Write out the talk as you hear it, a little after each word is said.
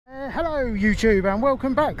Hello YouTube and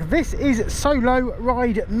welcome back. This is solo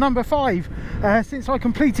ride number 5 since I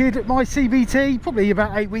completed my CBT probably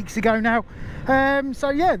about 8 weeks ago now.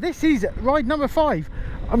 So yeah, this is ride number 5.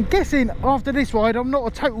 I'm guessing after this ride I'm not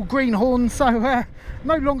a total greenhorn, so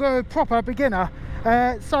no longer a proper beginner.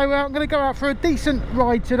 So I'm going to go out for a decent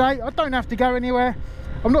ride today. I don't have to go anywhere.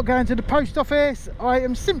 I'm not going to the post office. I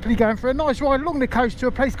am simply going for a nice ride along the coast to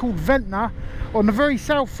a place called Ventnor on the very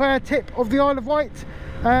south tip of the Isle of Wight,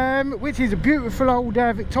 which is a beautiful old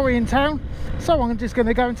Victorian town. So I'm just going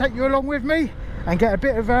to go and take you along with me and get a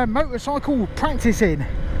bit of motorcycle practice in.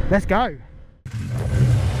 Let's go.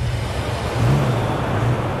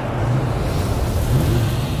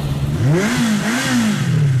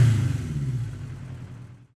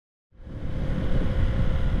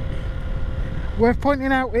 Worth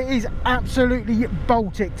pointing out, it is absolutely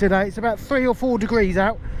Baltic today. It's about 3 or 4 degrees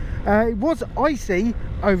out. It was icy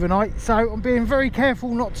overnight, so I'm being very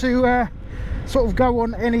careful not to sort of go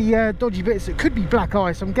on any dodgy bits. It could be black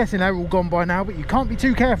ice. I'm guessing they're all gone by now, but you can't be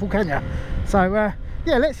too careful, can you? So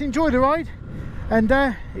yeah, let's enjoy the ride, and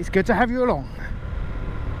it's good to have you along.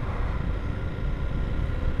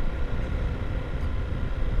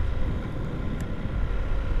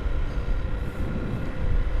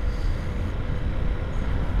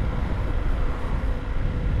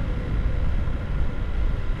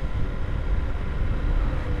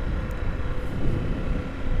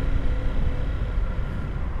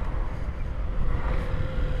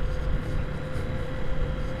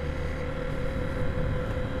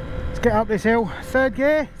 Get up this hill, 3rd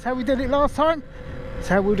gear. It's how we did it last time. It's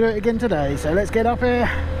how we'll do it again today. So let's get up here.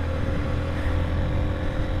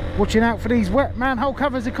 Watching out for these wet manhole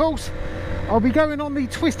covers, of course. I'll be going on the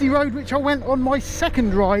twisty road which I went on my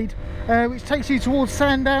 2nd ride, which takes you towards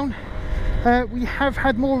Sandown. We have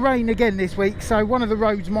had more rain again this week, so one of the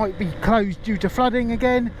roads might be closed due to flooding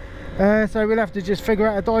again. So we'll have to just figure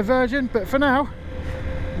out a diversion. But for now,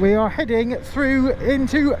 we are heading through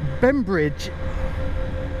into Bembridge.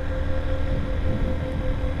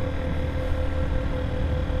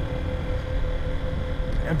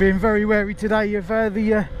 I'm being very wary today of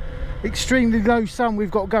the extremely low sun we've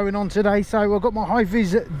got going on today, so I've got my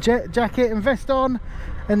high-vis jacket and vest on,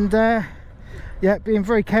 and yeah, being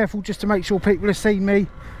very careful just to make sure people have seen me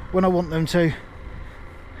when I want them to.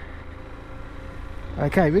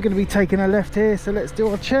 Okay, we're going to be taking a left here, so let's do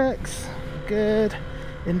our checks. Good.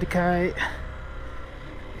 Indicate.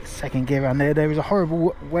 2nd gear around there. There is a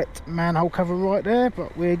horrible wet manhole cover right there,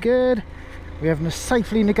 but we're good. We have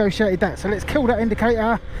safely negotiated that, so let's kill that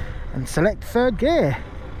indicator and select 3rd gear.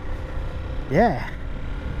 Yeah.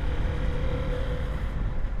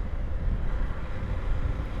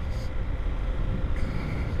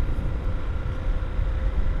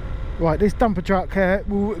 Right, this dumper truck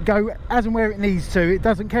will go as and where it needs to. It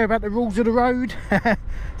doesn't care about the rules of the road.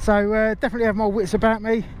 So definitely have my wits about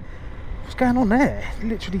me. What's going on there? It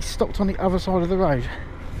literally stopped on the other side of the road.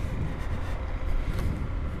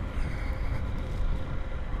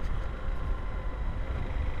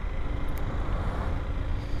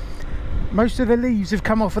 Most of the leaves have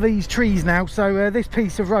come off of these trees now, so this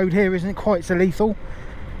piece of road here isn't quite so lethal.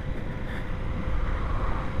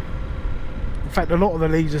 In fact, a lot of the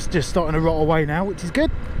leaves are just starting to rot away now, which is good.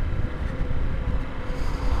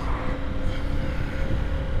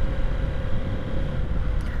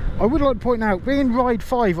 I would like to point out, being ride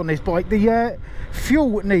 5 on this bike, the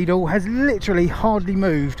fuel needle has literally hardly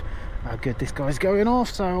moved. Oh good, this guy's going off,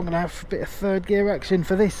 so I'm going to have a bit of 3rd gear action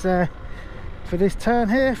for this turn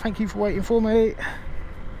here. Thank you for waiting for me.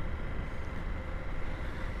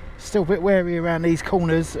 Still a bit wary around these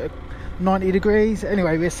corners at 90 degrees.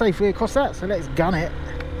 Anyway, we're safely across that, so let's gun it.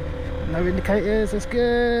 No indicators, that's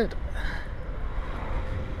good.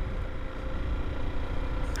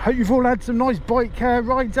 Hope you've all had some nice bike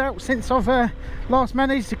rides out since I've last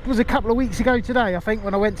managed. It was a couple of weeks ago today, I think,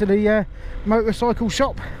 when I went to the motorcycle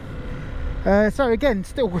shop. So again,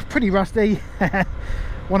 still pretty rusty.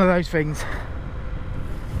 One of those things.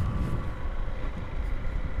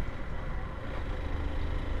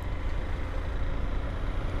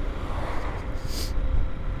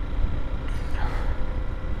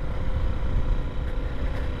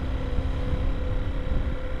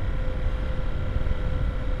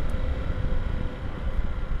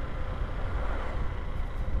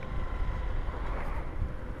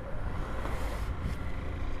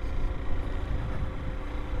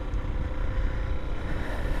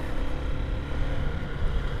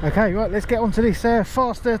 Okay, right, let's get on to this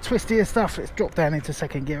faster, twistier stuff. Let's drop down into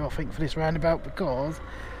 2nd gear, I think, for this roundabout, because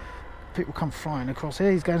people come flying across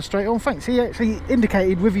here. He's going straight on. Thanks, he actually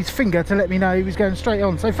indicated with his finger to let me know he was going straight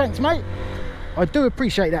on, so thanks, mate. I do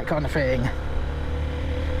appreciate that kind of thing.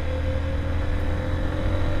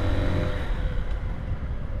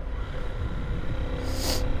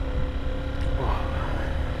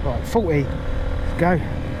 Right, 40. Let's go.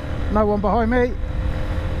 No one behind me.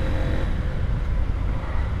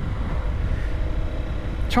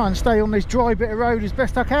 Try and stay on this dry bit of road as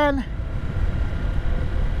best I can.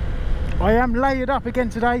 I am layered up again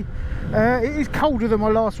today. It is colder than my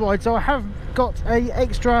last ride, so I have got a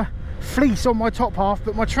extra fleece on my top half,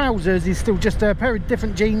 but my trousers is still just a pair of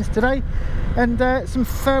different jeans today, and some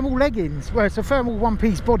thermal leggings. Well, it's a thermal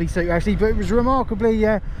one-piece bodysuit actually, but it was remarkably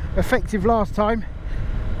effective last time.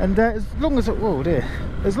 And as long as oh dear,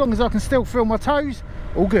 as long as I can still feel my toes,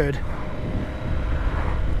 all good.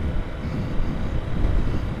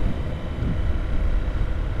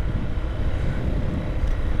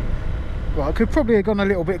 Right, I could probably have gone a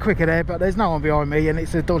little bit quicker there, but there's no one behind me and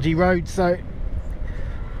it's a dodgy road, so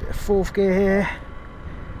bit of fourth gear here.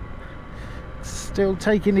 Still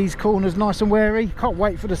taking these corners nice and wary. Can't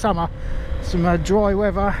wait for the summer. Some dry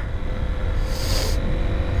weather.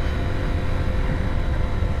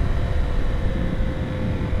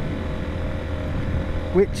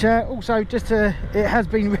 Which also it has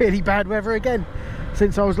been really bad weather again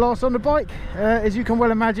since I was last on the bike, as you can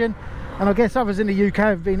well imagine, and I guess others in the UK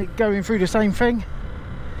have been going through the same thing.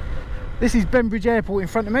 This is Bembridge Airport in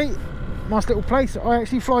front of me. Nice little place. I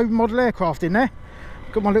actually fly model aircraft in there.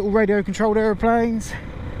 Got my little radio controlled aeroplanes.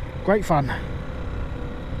 Great fun.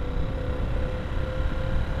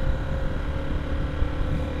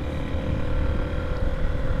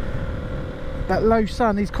 That low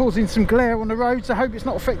sun is causing some glare on the road, so I hope it's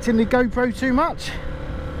not affecting the GoPro too much.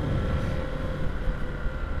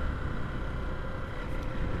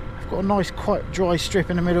 I've got a nice quite dry strip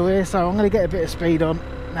in the middle here, so I'm going to get a bit of speed on.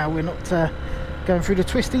 Now we're not going through the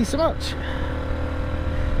twisties so much.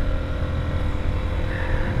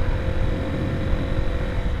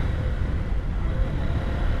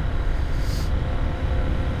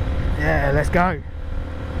 Yeah, let's go.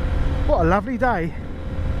 What a lovely day.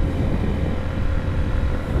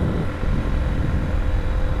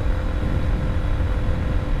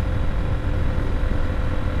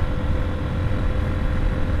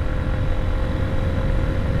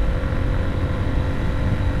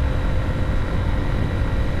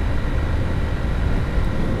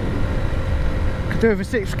 Do with a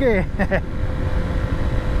sixth gear. I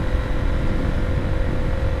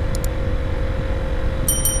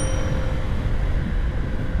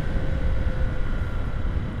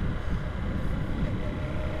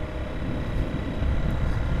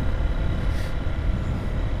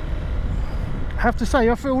have to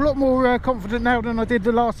say I feel a lot more confident now than I did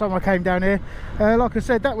the last time I came down here. Like I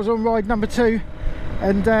said, that was on ride number 2,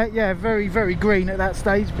 and yeah, very green at that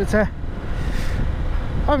stage, but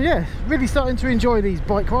yeah, really starting to enjoy these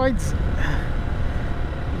bike rides.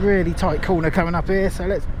 Really tight corner coming up here, so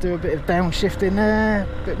let's do a bit of downshift in there,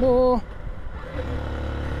 a bit more.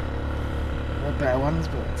 There are better ones,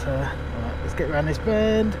 but right, let's get around this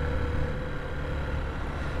bend.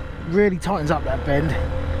 Really tightens up that bend,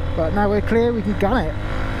 but now we're clear, we can gun it.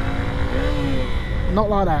 Not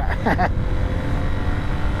like that.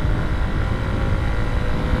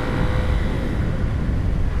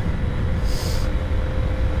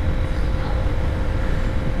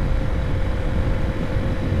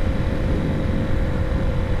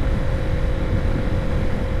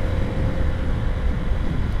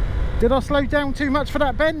 Did I slow down too much for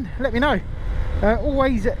that bend? Let me know.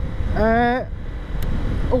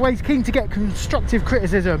 Always keen to get constructive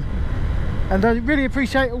criticism, and I really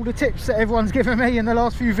appreciate all the tips that everyone's given me in the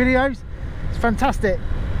last few videos. It's fantastic.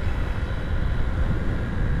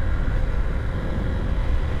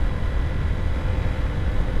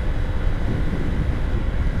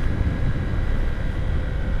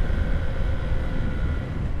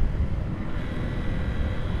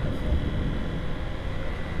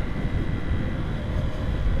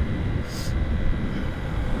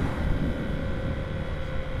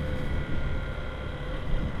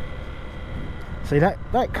 See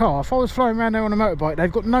that car, if I was flying around there on a motorbike,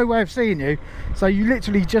 they've got no way of seeing you, so you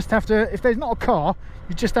literally just have to, if there's not a car,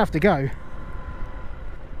 you just have to go.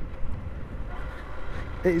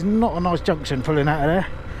 It is not a nice junction pulling out of there,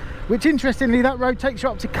 which interestingly that road takes you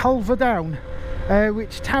up to Culver Down,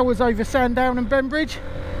 which towers over Sandown and Bembridge.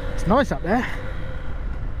 It's nice up there.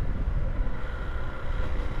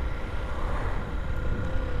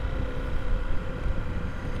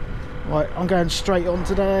 Right, I'm going straight on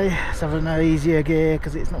today. Let's have an easier gear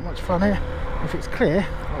because it's not much fun here. If it's clear,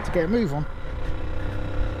 I like to get a move on,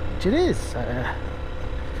 which it is.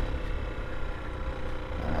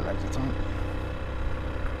 Loads of time.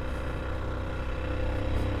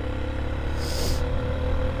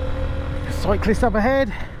 cyclist up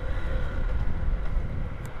ahead.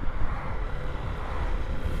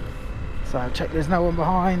 So check there's no one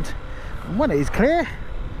behind, and when it is clear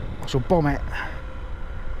I shall bomb it.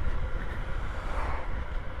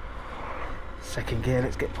 Second gear,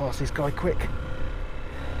 let's get past this guy quick.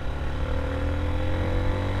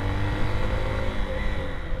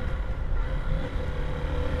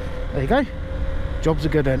 There you go, job's a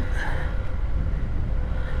good one.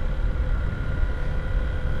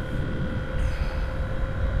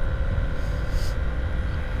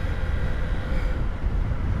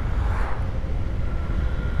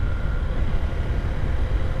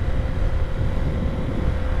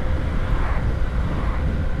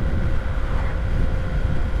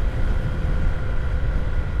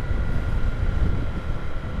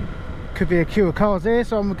 Could be a queue of cars here,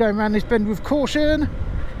 so I'm going around this bend with caution.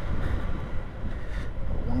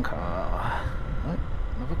 One car, oh,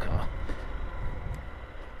 another car,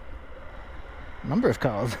 number of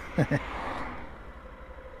cars. Okay,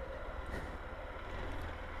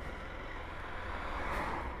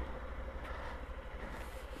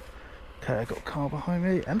 I got a car behind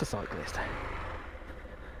me and a cyclist.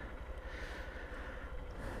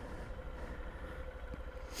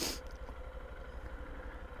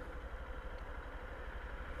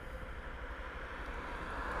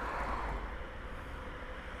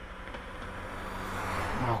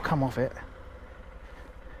 Come off it.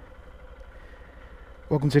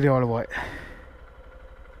 Welcome to the Isle of Wight.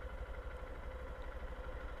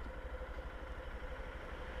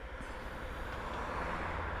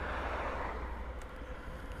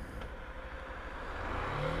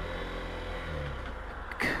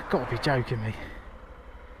 Gotta be joking me.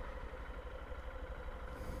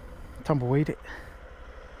 Tumbleweed it.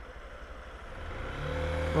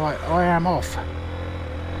 Right, I am off.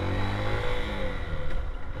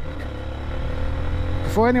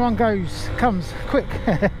 Before anyone comes, quick.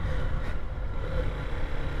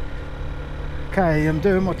 Okay, I'm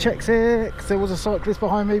doing my checks here because there was a cyclist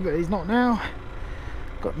behind me, but he's not now.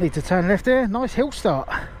 Need to turn left here. Nice hill start.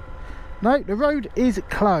 No, the road is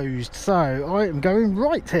closed, so I am going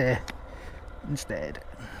right here instead.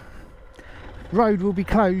 Road will be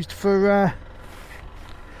closed for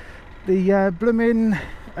the blooming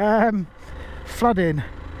flooding.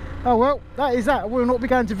 Oh well, that is that. We'll not be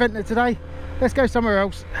going to Ventnor today. Let's go somewhere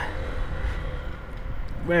else.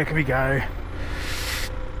 Where can we go?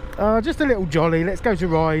 Just a little jolly. Let's go to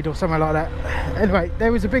Ryde or somewhere like that. Anyway,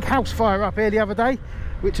 there was a big house fire up here the other day,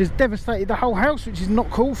 which has devastated the whole house, which is not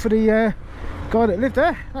cool for the guy that lived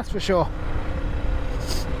there, that's for sure.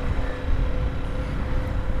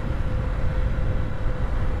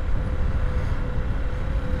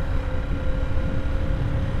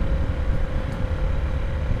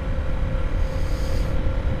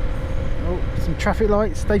 Traffic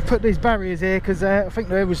lights. They've put these barriers here because I think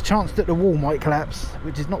there was a chance that the wall might collapse,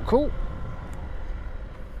 which is not cool.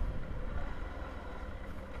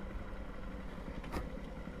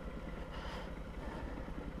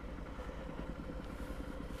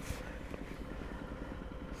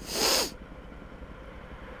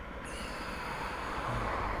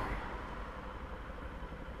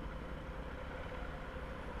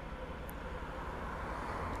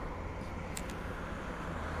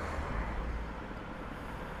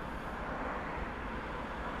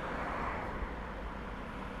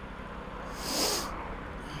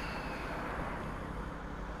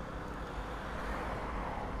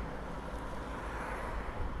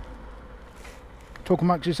 Talk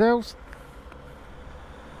amongst yourselves.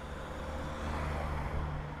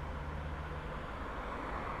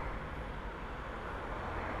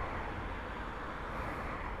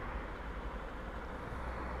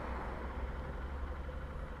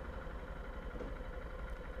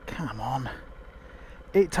 Come on.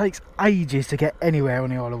 It takes ages to get anywhere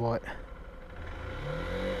on the Isle of Wight.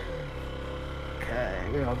 Okay,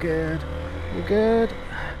 we are good. We're good.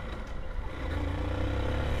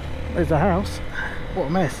 There's the house. What a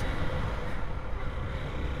mess.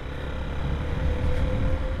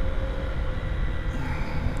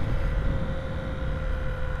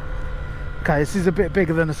 Okay, this is a bit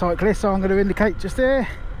bigger than a cyclist, so I'm going to indicate just there.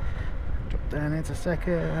 Drop down into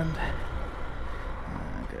second.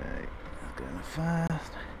 Okay, going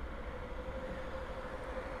fast.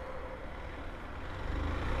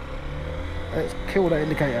 Let's kill that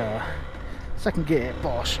indicator. Second gear,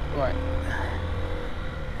 bosh. Right.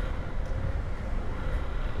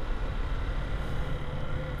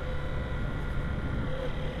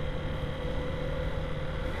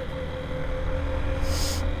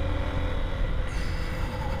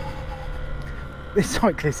 This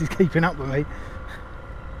cyclist is keeping up with me.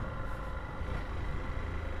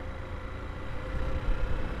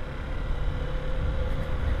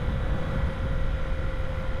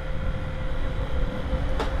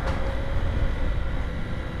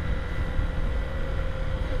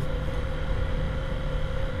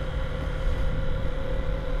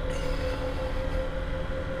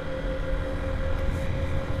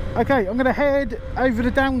 Okay, I'm going to head over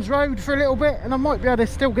the Downs Road for a little bit, and I might be able to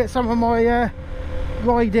still get some of my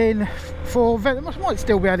ride in for Vent. I might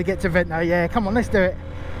still be able to get to Ventnor. Yeah, come on, let's do it.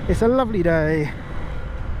 It's a lovely day.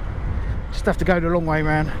 Just have to go the long way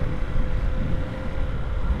round.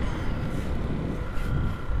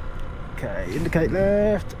 Okay, indicate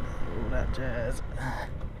left, all that jazz.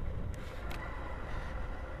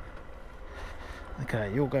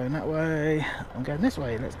 Okay, you're going that way, I'm going this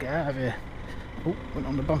way. Let's get out of here. Oh, went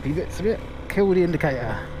on the bumpy bits a bit. Kill the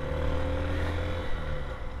indicator.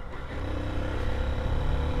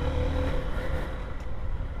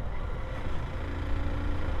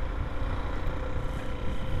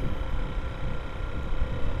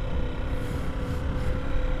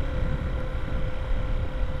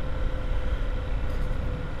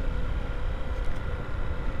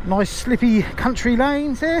 Nice slippy country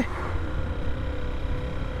lanes here.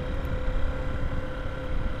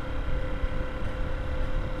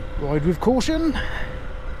 Ride with caution.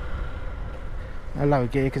 No lower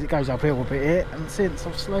gear because it goes uphill a bit here, and since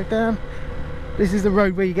I've slowed down, this is the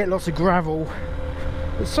road where you get lots of gravel.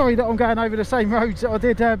 But sorry that I'm going over the same roads that I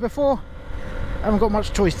did before. I haven't got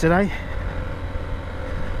much choice today.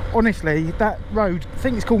 Honestly, that road, I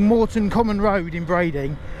think it's called Moreton Common Road in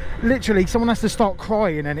Brading. Literally, someone has to start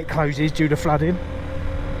crying and it closes due to flooding.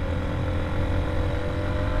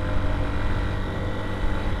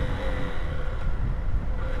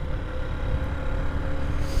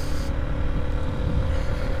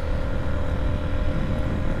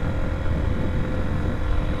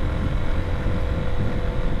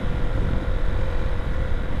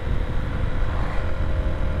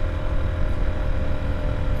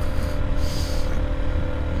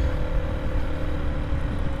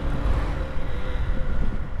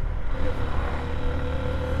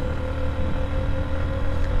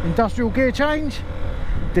 Industrial gear change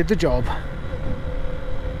did the job.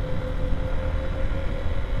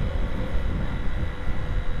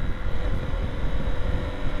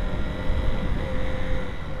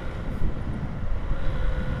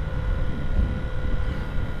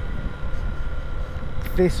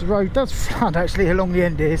 This road does flood actually along the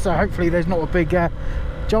end here, so hopefully there's not a big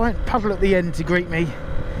giant puddle at the end to greet me.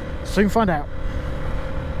 Soon find out.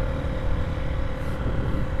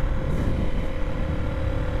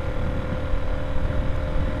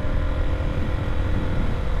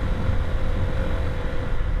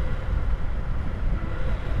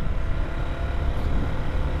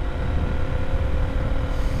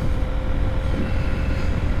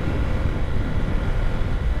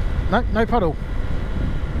 No, no puddle.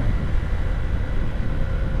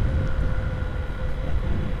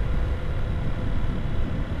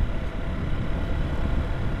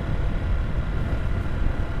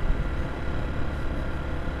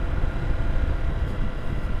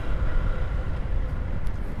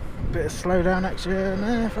 Bit of slow down action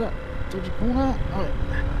there for that dodgy corner. Right.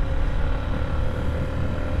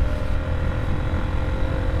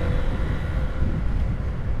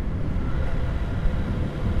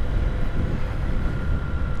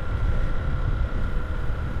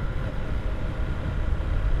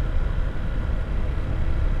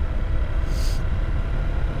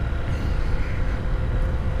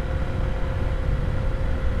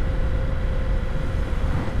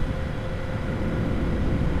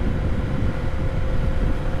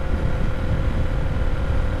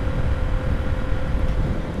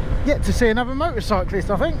 Yet to see another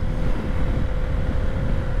motorcyclist, I think.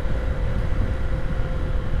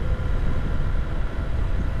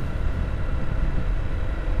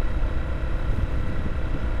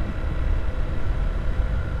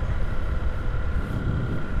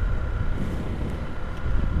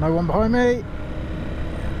 No one behind me.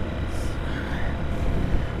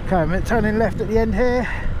 Okay, I'm turning left at the end here.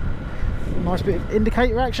 Nice bit of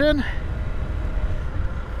indicator action.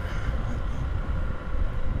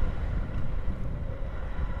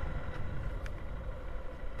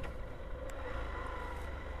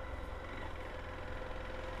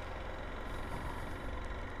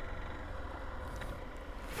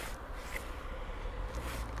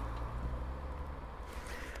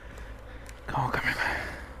 Oh, come in.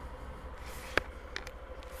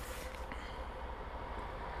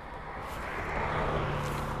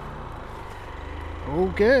 All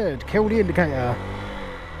good. Kill the indicator.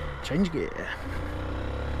 Change gear.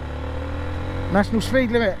 National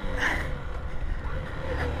speed limit.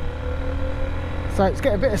 So let's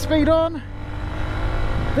get a bit of speed on.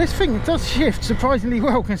 This thing does shift surprisingly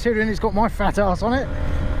well considering it's got my fat ass on it.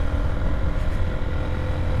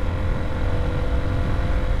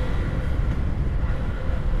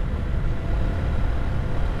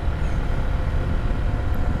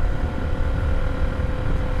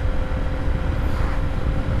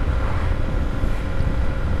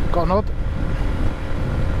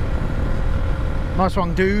 Nice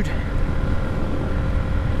one, dude.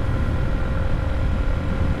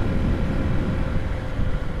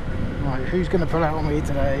 Right, who's going to pull out on me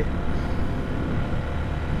today?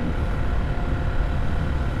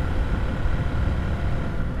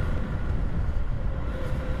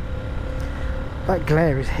 That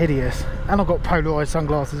glare is hideous, and I've got polarized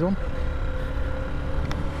sunglasses on.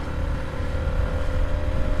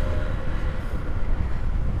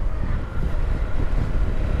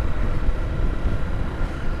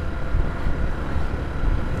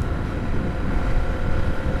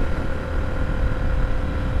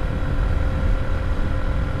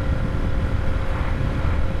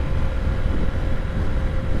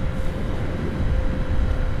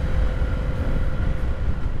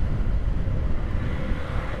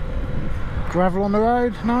 Gravel on the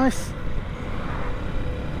road, nice.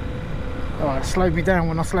 Alright, slowed me down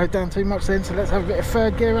when I slowed down too much then, so let's have a bit of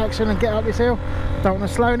third gear action and get up this hill. Don't want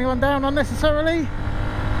to slow anyone down unnecessarily.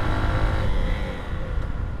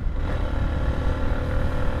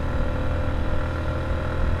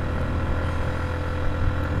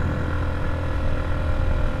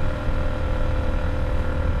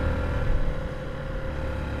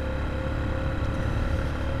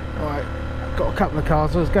 Got a couple of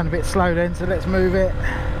cars, so I was going a bit slow then, so let's move it.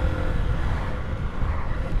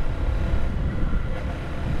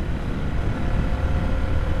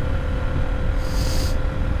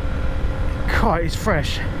 God, it's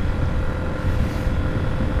fresh.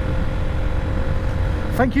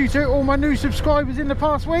 Thank you to all my new subscribers in the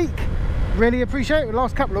past week. Really appreciate it, the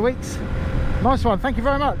last couple of weeks. Nice one, thank you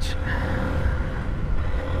very much.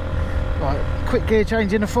 Right, quick gear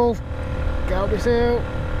change in the full. Get up this hill.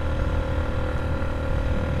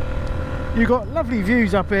 You've got lovely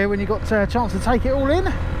views up here when you've got a chance to take it all in.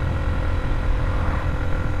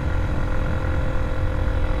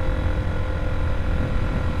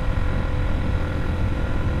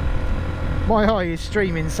 My eye is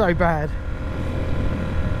streaming so bad.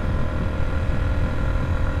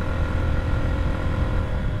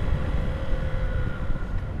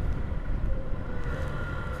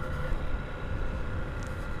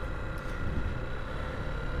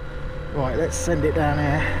 Right, let's send it down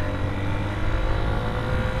here.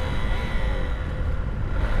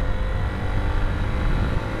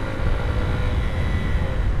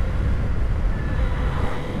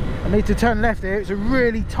 I need to turn left here, it's a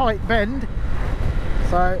really tight bend,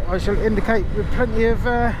 so I shall indicate with plenty of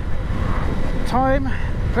time,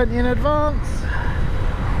 plenty in advance.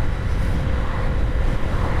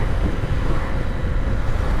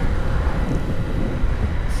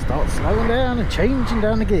 Start slowing down and changing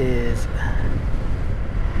down the gears.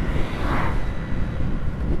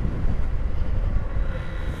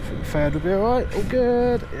 Third will be alright, all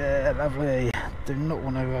good, yeah, lovely. Do not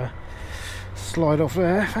want to slide off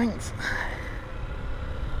there, thanks.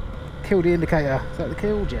 Kill the indicator. Is that the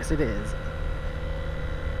kill? Yes, it is.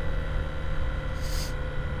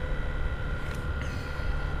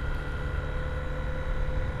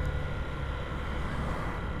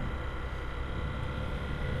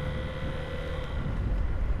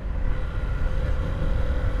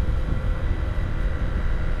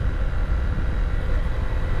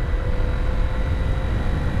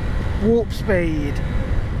 Warp speed.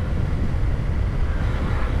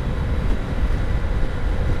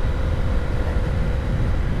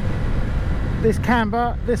 This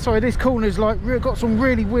camber, this corner's like got some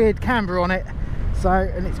really weird camber on it, so,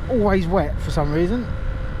 and it's always wet for some reason.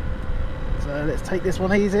 So let's take this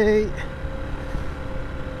one easy.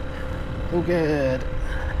 All good.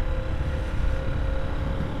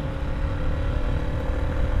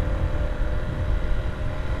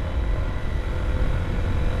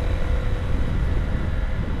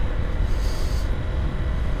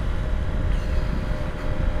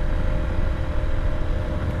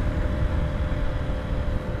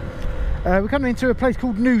 We're coming into a place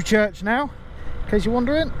called New Church now, in case you're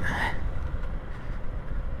wondering.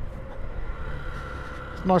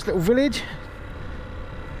 It's a nice little village.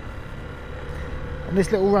 And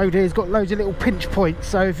this little road here has got loads of little pinch points,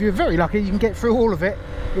 so if you're very lucky you can get through all of it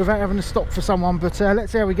without having to stop for someone. But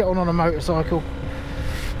let's see how we get on a motorcycle.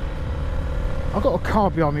 I've got a car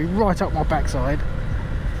behind me right up my backside,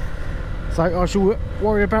 so I shall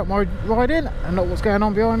worry about my riding and not what's going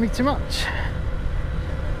on behind me too much.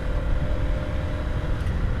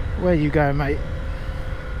 Where you going, mate?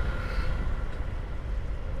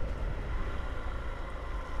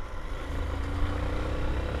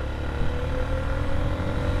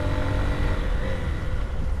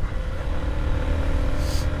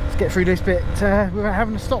 Let's get through this bit without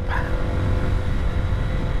having to stop.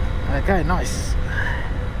 Okay, nice.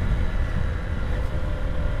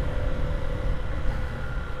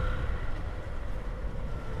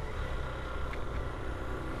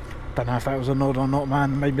 Don't know if that was a nod or not,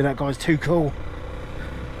 man. Maybe that guy's too cool.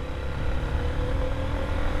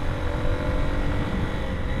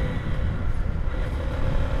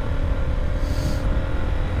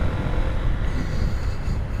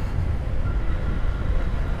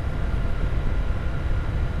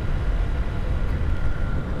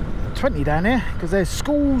 $20 down here because there's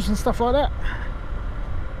schools and stuff like that.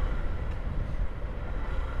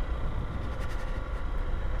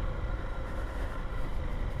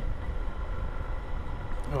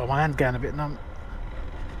 Oh, my hand's going a bit numb.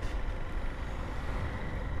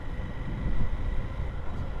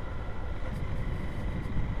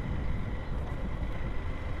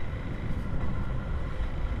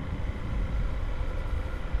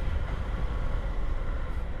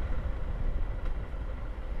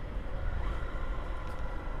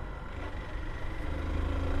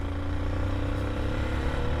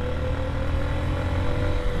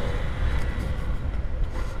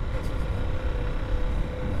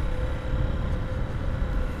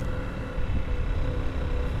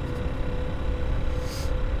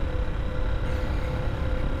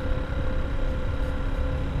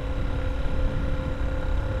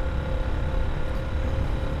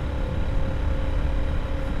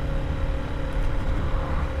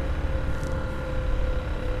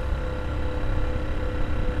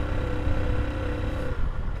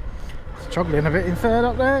 Struggling a bit in third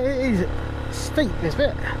up there. It is steep, this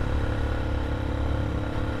bit.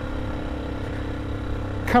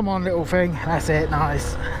 Come on, little thing. That's it.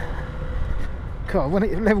 Nice. God, when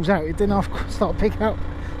it levels out, it didn't have to start picking up.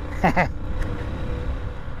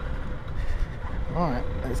 Right,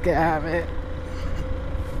 let's get out of it.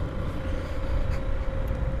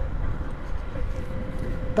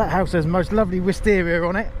 That house has most lovely wisteria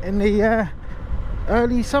on it in the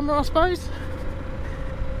early summer, I suppose.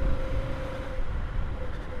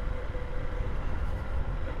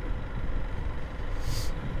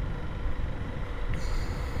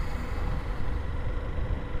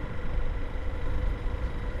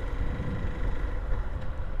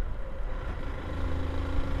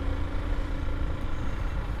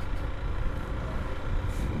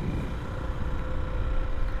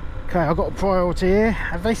 Okay, I've got a priority here.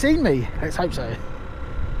 Have they seen me? Let's hope so.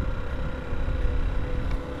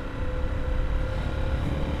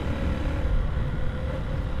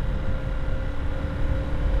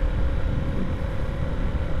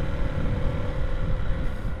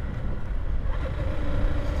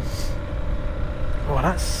 Oh,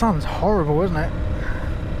 that sun's horrible, isn't it?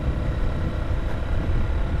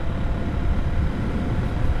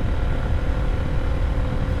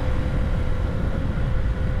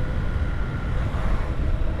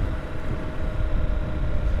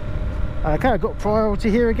 Okay, I've got priority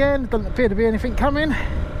here again. Doesn't appear to be anything coming.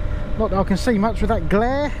 Not that I can see much with that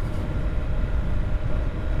glare.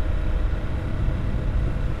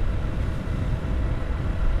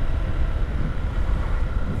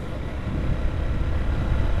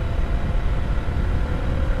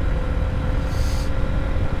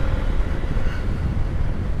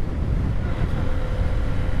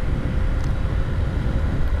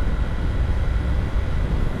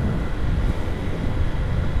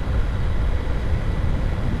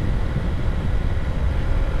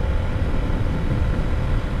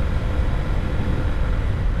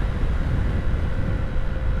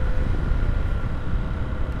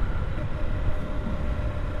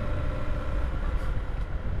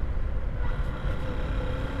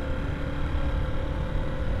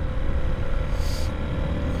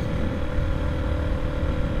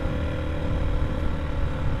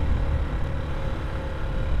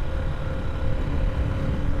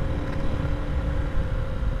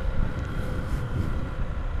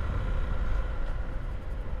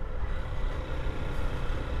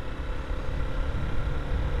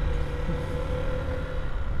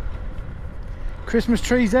 Christmas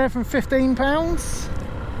trees there from £15.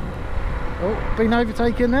 Oh, been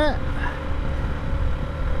overtaken there.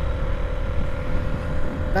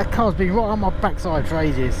 That car's been right on my backside for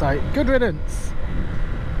ages, so good riddance.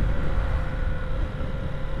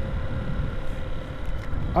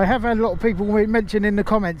 I have had a lot of people mention in the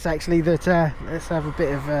comments actually that let's have a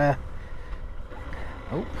bit of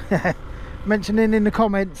mentioning in the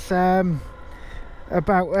comments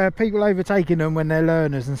about people overtaking them when they're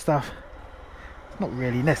learners and stuff. Not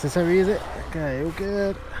really necessary, is it? Okay, all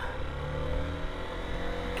good.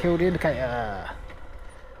 Kill the indicator.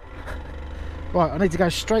 Right, I need to go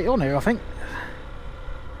straight on here, I think.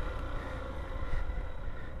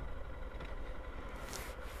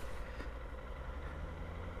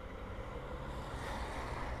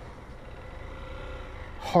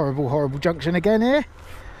 Horrible, horrible junction again here.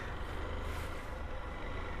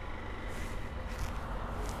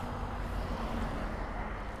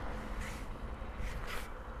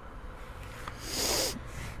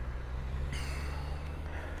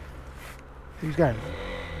 Who's going?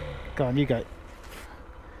 Go on, you go.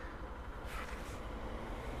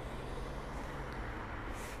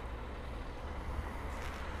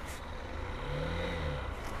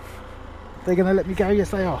 They're going to let me go?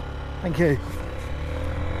 Yes, they are. Thank you.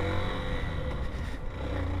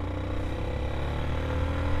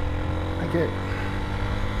 Thank you.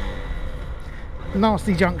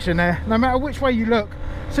 Nasty junction there. No matter which way you look,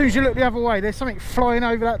 as soon as you look the other way, there's something flying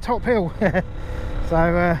over that top hill. So,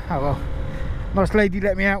 oh well. Nice lady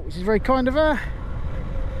let me out, which is very kind of her.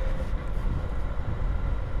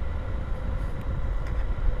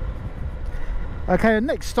 Okay, the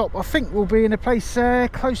next stop I think will be in a place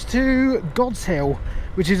close to God's Hill,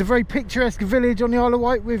 which is a very picturesque village on the Isle of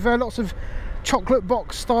Wight with lots of chocolate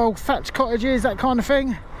box style thatched cottages, that kind of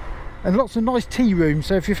thing, and lots of nice tea rooms.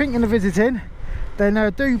 So if you're thinking of visiting,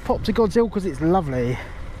 then do pop to God's Hill because it's lovely.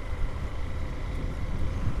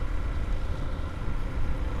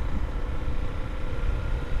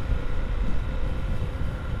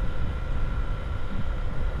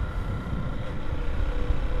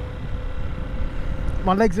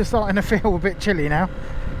 My legs are starting to feel a bit chilly now,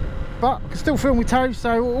 but I can still feel my toes,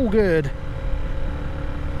 so all good.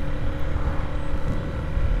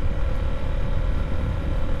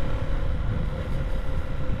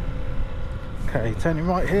 Okay, turning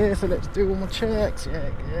right here, so let's do all my checks. Yeah,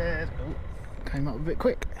 good. Oh, came up a bit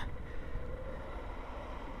quick.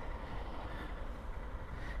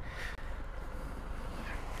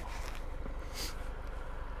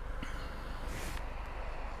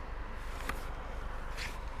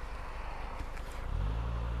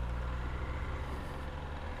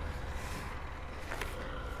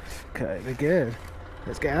 Okay, we're good.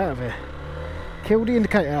 Let's get out of here. Kill the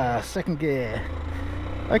indicator, second gear.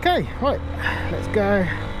 Okay, right, let's go.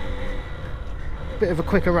 Bit of a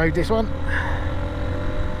quicker road, this one.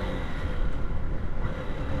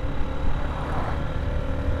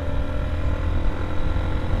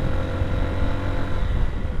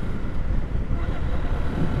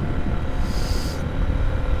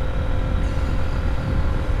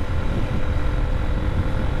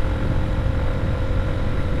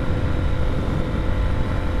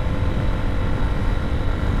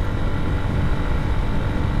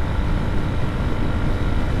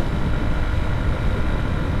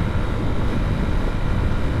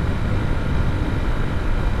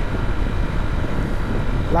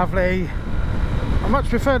 Lovely. I much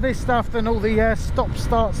prefer this stuff than all the stop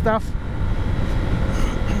start stuff.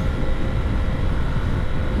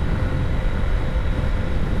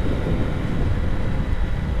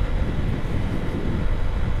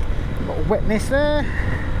 A lot of wetness there.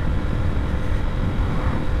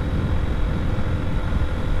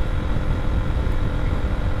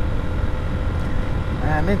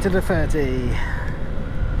 And into the 30.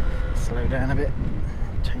 Slow down a bit.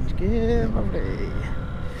 Change gear. Lovely.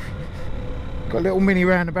 Got a little mini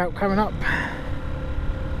roundabout coming up.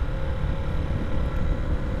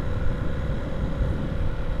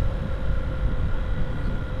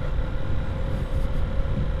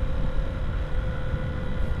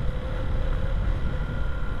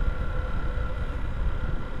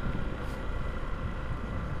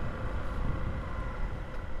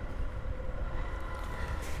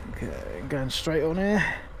 Okay, going straight on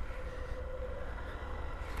here.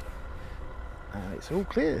 And it's all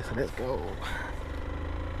clear, so let's go.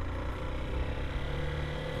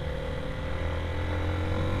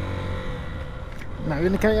 No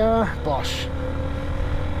indicator, bosh.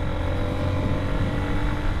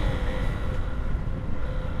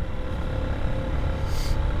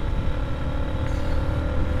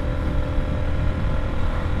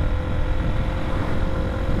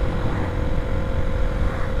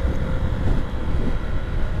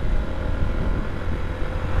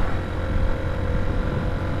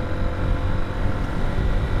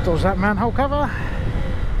 Dodge that manhole cover.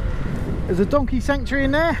 There's a donkey sanctuary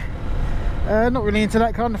in there. Not really into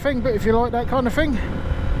that kind of thing, but if you like that kind of thing,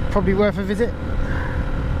 probably worth a visit.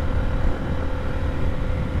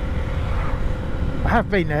 I have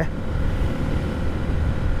been there.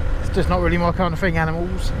 It's just not really my kind of thing,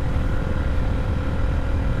 animals.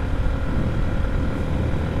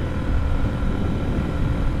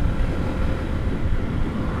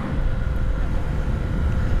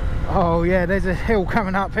 Oh yeah, there's a hill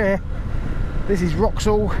coming up here. This is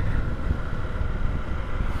Rainseal.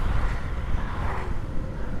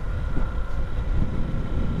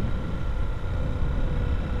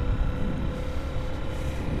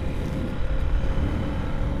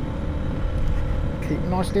 Keep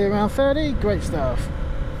nicely around 30, great stuff.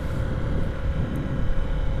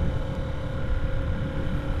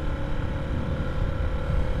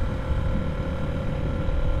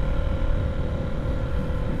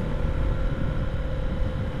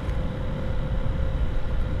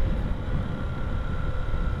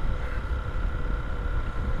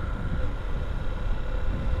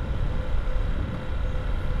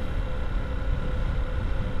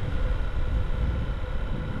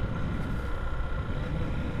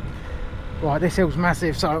 Right, this hill's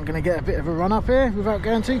massive, so I'm going to get a bit of a run up here without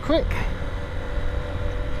going too quick.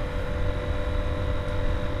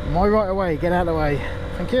 My right away, get out of the way.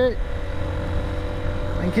 Thank you.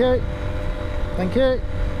 Thank you. Thank you.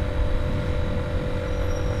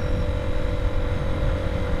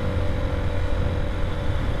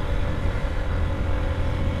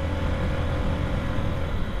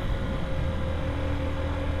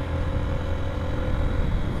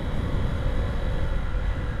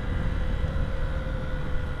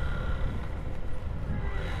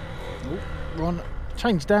 On,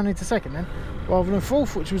 changed down into second then rather than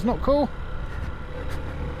fourth, which was not cool.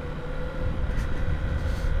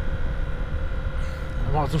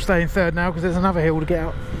 I might as well stay in third now because there's another hill to get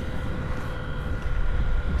out.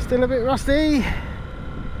 Still a bit rusty.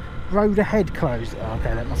 Road ahead closed. Oh,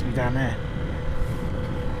 okay, that must be down there.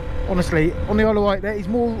 Honestly, on the Isle of Wight there is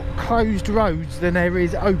more closed roads than there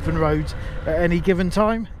is open roads at any given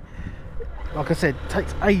time. Like I said, it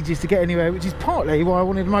takes ages to get anywhere, which is partly why I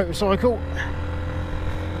wanted a motorcycle.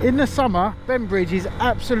 In the summer, Bembridge is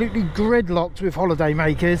absolutely gridlocked with holiday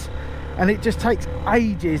makers, and it just takes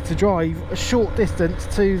ages to drive a short distance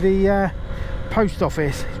to the post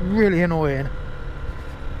office. It's really annoying.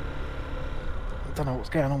 I don't know what's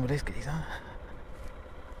going on with this geezer.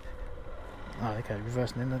 Oh, okay,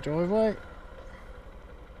 reversing in the driveway.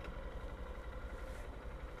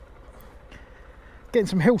 Getting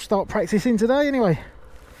some hill start practice in today anyway.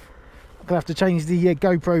 I'm gonna have to change the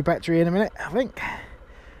GoPro battery in a minute, I think.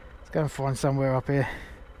 Let's go and find somewhere up here.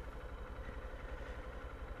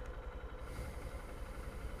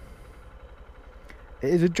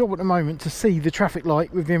 It is a job at the moment to see the traffic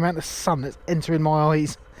light with the amount of sun that's entering my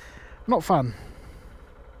eyes. Not fun.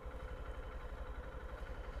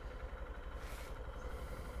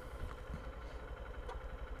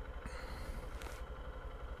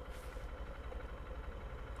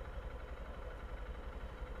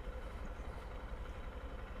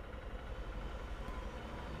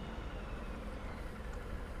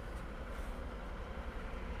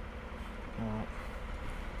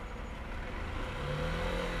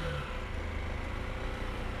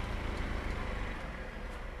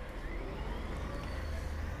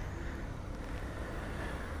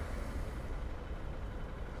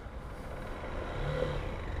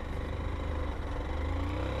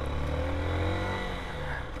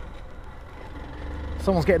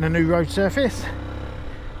 Someone's getting a new road surface,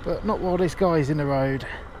 but not while this guy's in the road.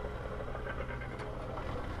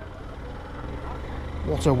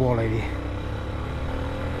 What a wally.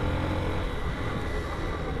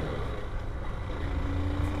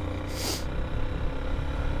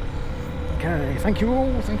 Okay, thank you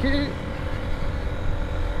all, thank you.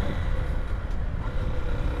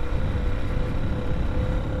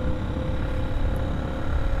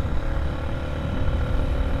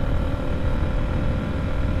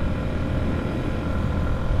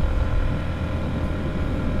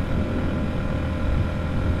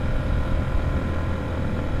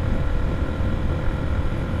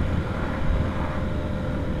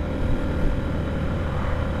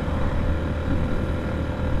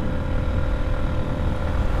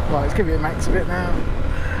 Right, let's give it a max a bit now.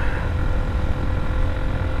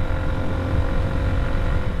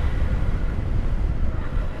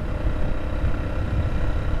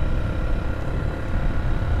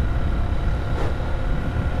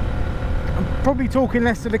 I'm probably talking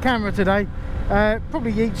less to the camera today,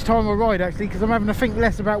 probably each time I ride actually, because I'm having to think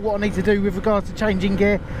less about what I need to do with regards to changing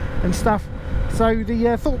gear and stuff. So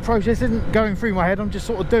the thought process isn't going through my head, I'm just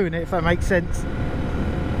sort of doing it, if that makes sense.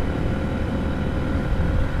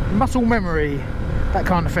 Muscle memory, that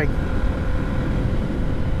kind of thing.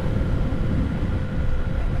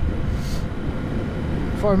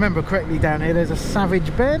 If I remember correctly, down here there's a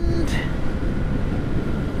savage bend.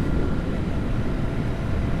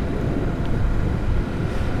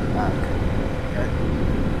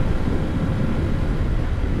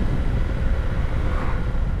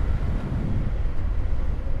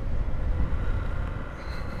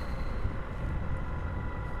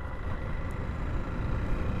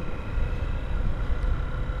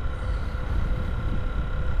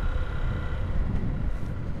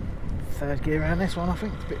 Third gear around this one, I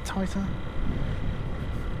think it's a bit tighter.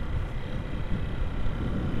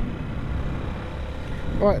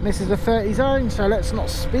 Right, and this is a 30 zone, so let's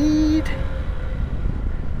not speed.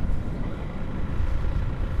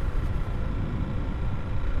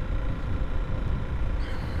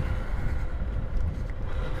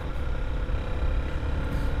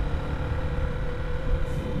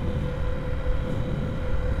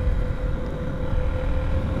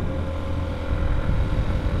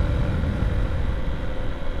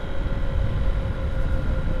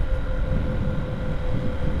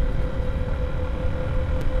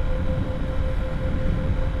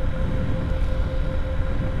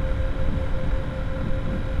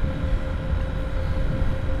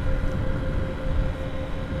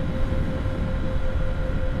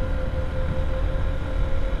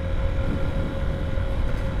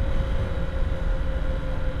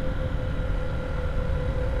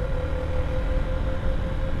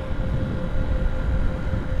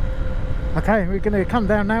 Okay, we're going to come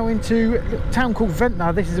down now into a town called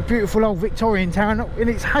Ventnor. This is a beautiful old Victorian town in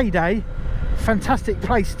its heyday. Fantastic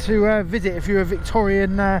place to visit if you're a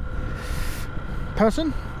Victorian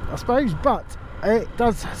person, I suppose, but it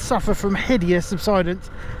does suffer from hideous subsidence,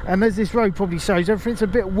 and as this road probably shows, everything's a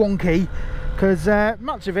bit wonky because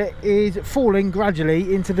much of it is falling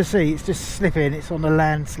gradually into the sea. It's just slipping, it's on a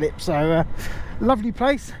landslip. So lovely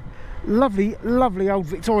place, lovely old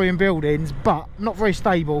Victorian buildings, but not very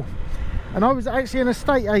stable. And I was actually an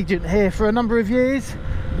estate agent here for a number of years.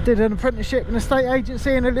 I did an apprenticeship in an estate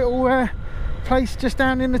agency in a little place just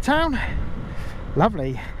down in the town.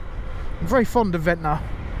 Lovely. I'm very fond of Ventnor.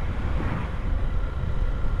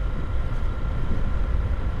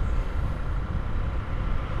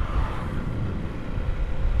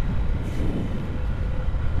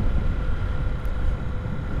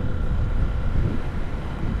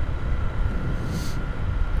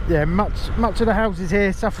 Yeah, much of the houses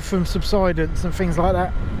here suffer from subsidence and things like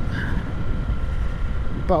that.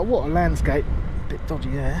 But what a landscape. A bit dodgy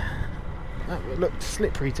there. That looked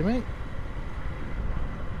slippery to me.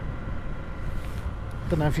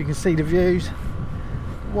 Don't know if you can see the views.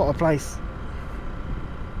 What a place.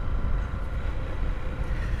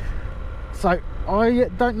 So I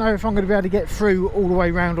don't know if I'm going to be able to get through all the way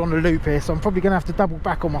around on the loop here, so I'm probably going to have to double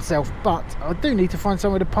back on myself, but I do need to find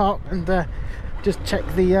somewhere to park and just check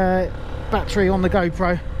the battery on the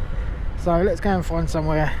GoPro. So let's go and find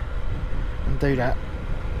somewhere and do that.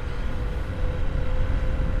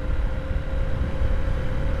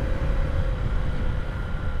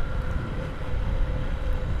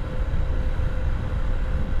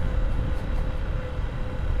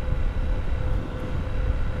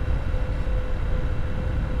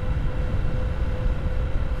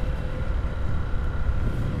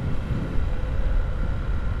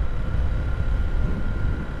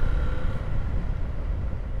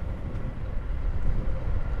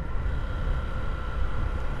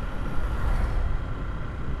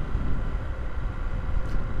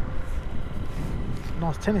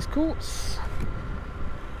 Nice tennis courts.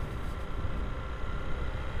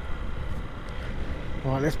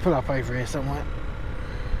 Right, let's pull up over here somewhere.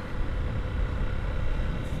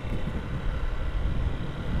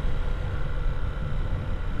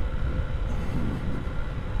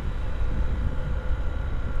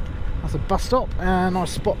 That's a bus stop, and I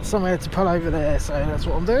spot somewhere to pull over there, so that's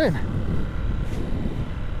what I'm doing.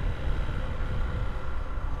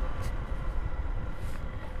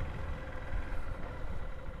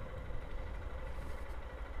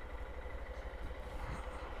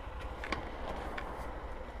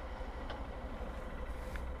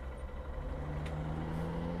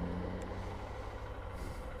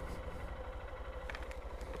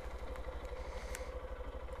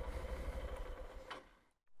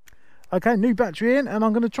 Okay, new battery in, and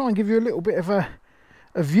I'm going to try and give you a little bit of a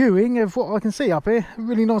viewing of what I can see up here. A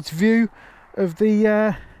really nice view of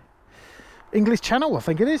the English Channel, I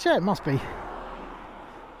think it is. Yeah, it must be.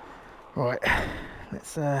 Right,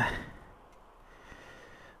 let's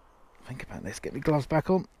think about this. Get my gloves back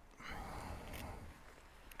on.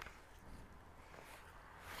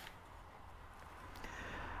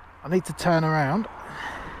 I need to turn around.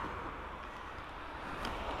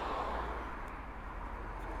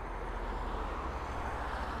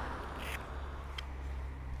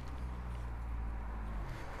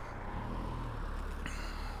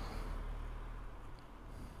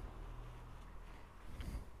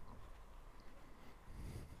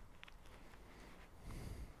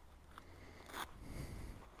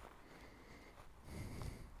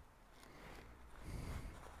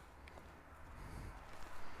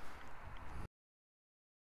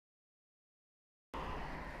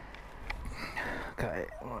 Okay,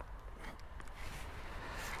 right.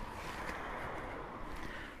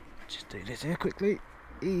 Just do this here quickly.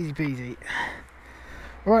 Easy peasy.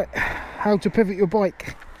 Right, how to pivot your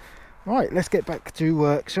bike. Right, let's get back to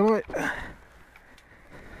work, shall I?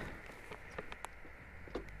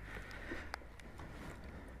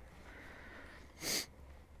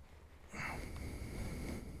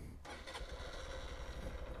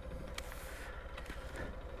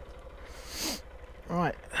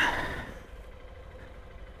 Right.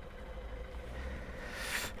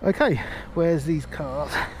 Okay, where's these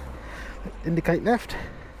cars? Indicate left.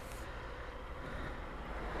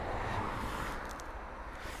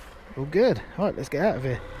 All good. Alright, let's get out of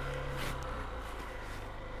here.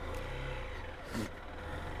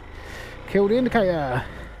 Kill the indicator.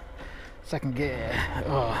 Second gear.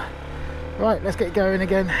 Oh. Right, let's get going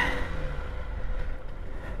again.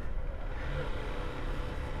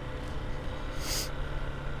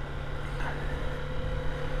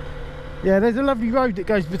 Yeah, there's a lovely road that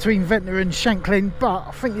goes between Ventnor and Shanklin, but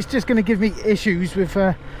I think it's just going to give me issues with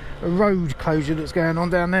a road closure that's going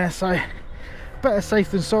on down there, so better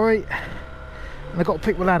safe than sorry. And I've got to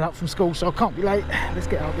pick my lad up from school, so I can't be late. Let's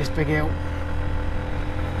get up this big hill.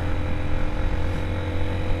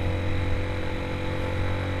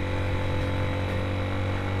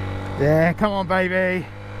 Yeah, come on, baby.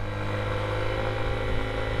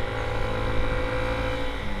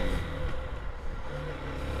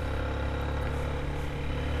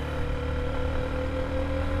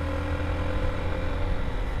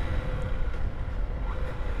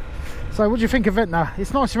 So what do you think of Ventnor?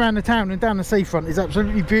 It's nice around the town, and down the seafront is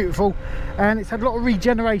absolutely beautiful, and it's had a lot of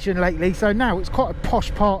regeneration lately, so now it's quite a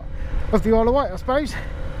posh part of the Isle of Wight, I suppose.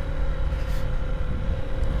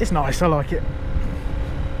 It's nice, I like it.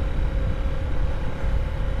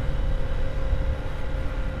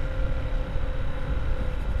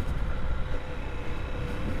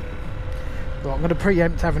 Right, I'm going to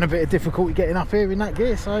preempt having a bit of difficulty getting up here in that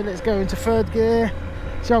gear, so let's go into third gear.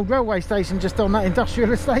 It's the old railway station just on that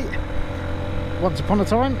industrial estate. Once upon a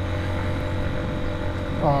time.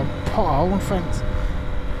 Oh, pothole and fence.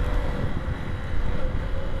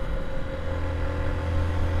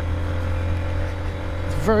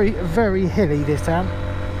 It's very, very hilly, this town.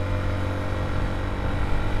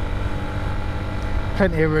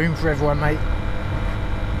 Plenty of room for everyone, mate.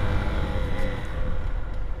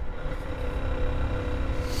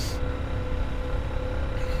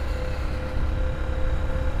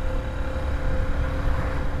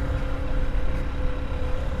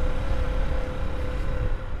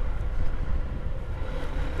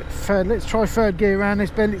 Let's try third gear around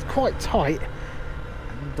this bend. It's quite tight,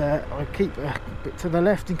 and I keep a bit to the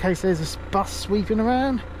left in case there's a bus sweeping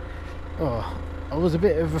around. Oh, I was a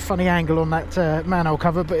bit of a funny angle on that manhole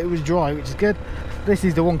cover, but it was dry, which is good. This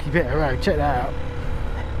is the wonky bit of road, check that out.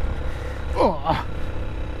 Oh.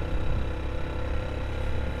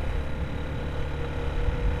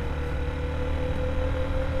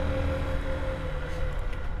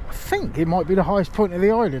 I think it might be the highest point of the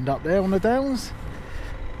island up there on the downs.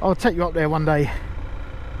 I'll take you up there one day.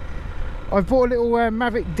 I've bought a little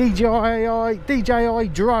Mavic DJI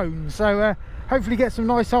drone, so hopefully get some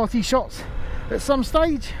nice hearty shots at some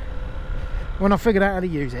stage when I figured out how to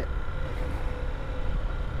use it.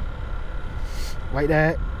 Wait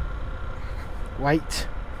there. Wait.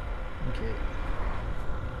 Thank you.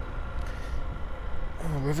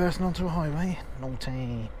 Oh, reversing onto a highway.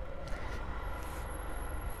 Naughty.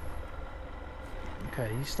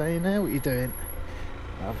 Okay, you staying there? What are you doing?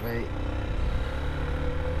 Lovely.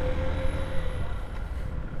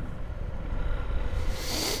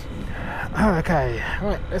 Okay,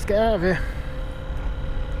 right, let's get out of here.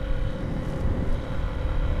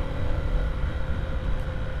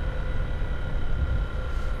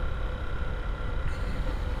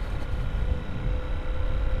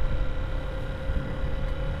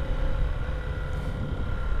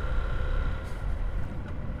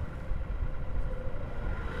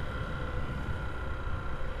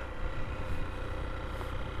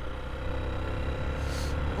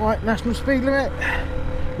 Right, national speed limit.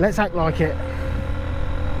 Let's act like it.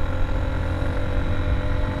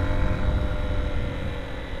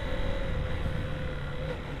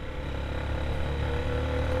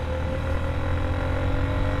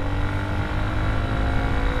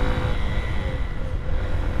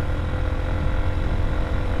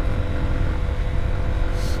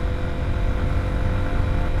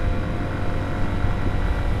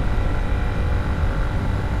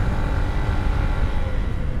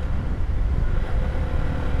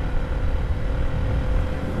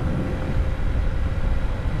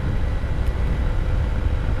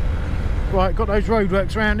 Right, got those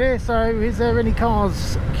roadworks around here, so is there any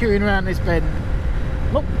cars queuing around this bend?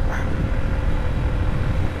 Nope.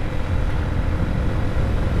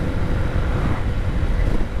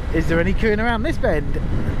 Is there any queuing around this bend?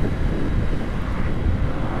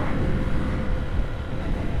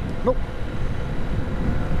 Nope.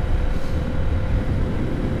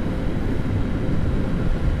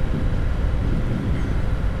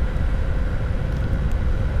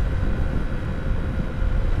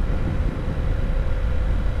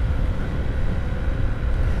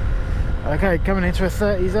 Okay, coming into a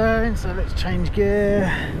 30 zone, so let's change gear.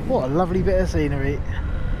 What a lovely bit of scenery.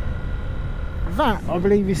 That, I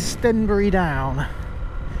believe, is Stenbury Down,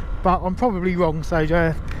 but I'm probably wrong, so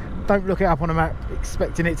don't look it up on a map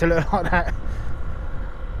expecting it to look like that.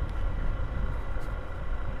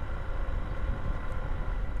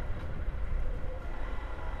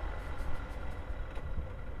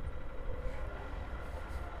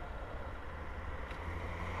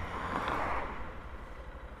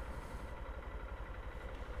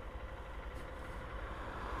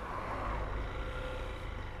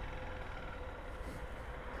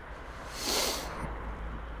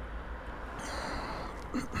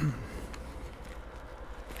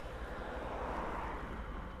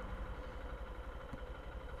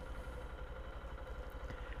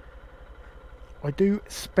 I do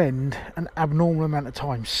spend an abnormal amount of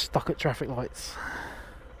time stuck at traffic lights.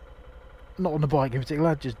 Not on the bike in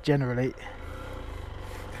particular, just generally.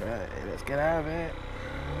 Okay, let's get out of it.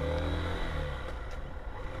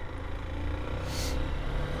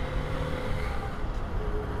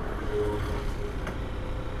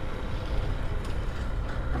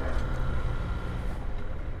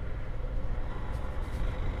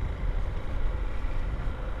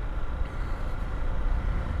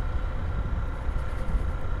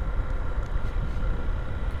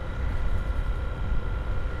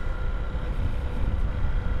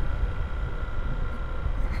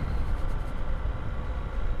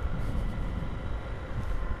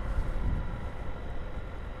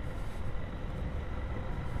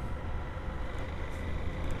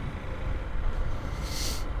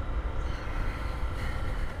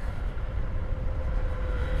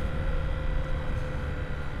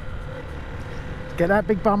 Get that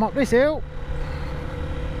big bum up this hill.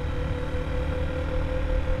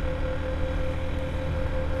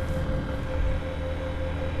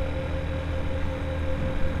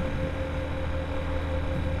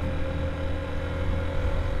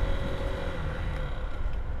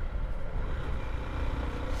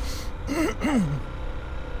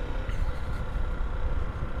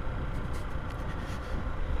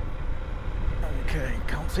 Okay,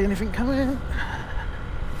 can't see anything coming.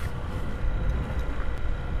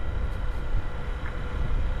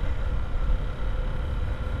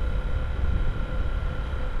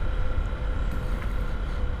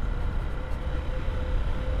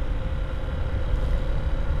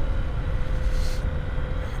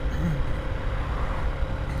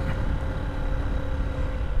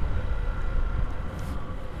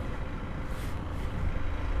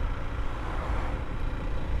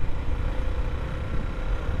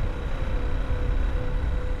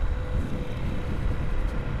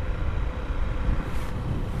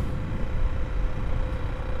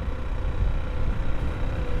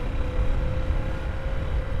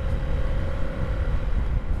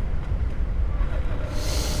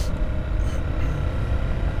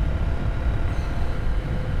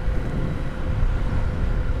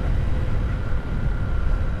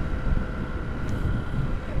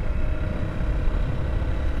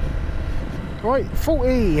 Right,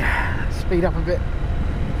 40, speed up a bit.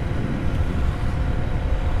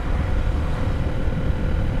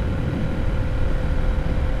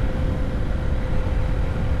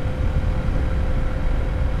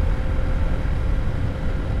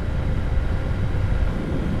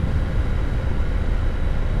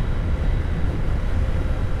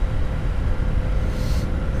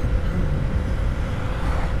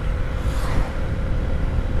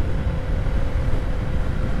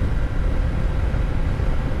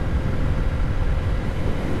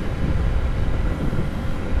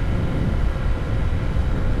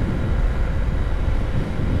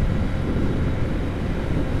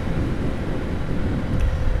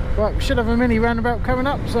 Right, we should have a mini roundabout coming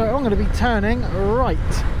up, so I'm going to be turning right.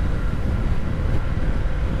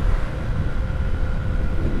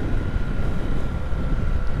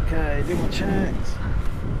 Okay, do my checks.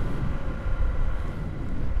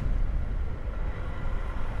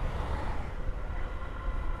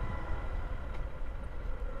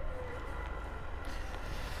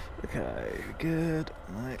 Okay, good.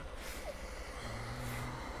 Right.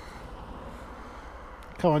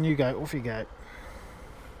 Come on, you go. Off you go.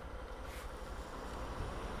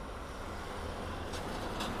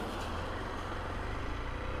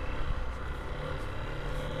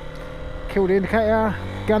 Kill the indicator,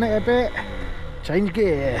 gun it a bit, change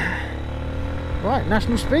gear. Right,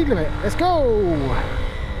 national speed limit, let's go!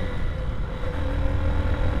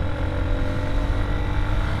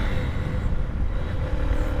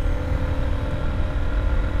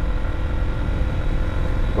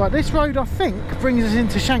 Right, this road I think brings us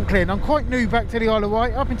into Hinckley, and I'm quite new back to the Isle of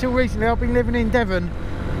Wight. Up until recently I've been living in Devon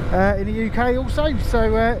in the UK also,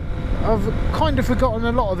 so I've kind of forgotten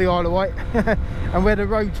a lot of the Isle of Wight and where the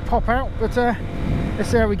roads pop out, but let's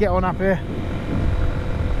see how we get on up here.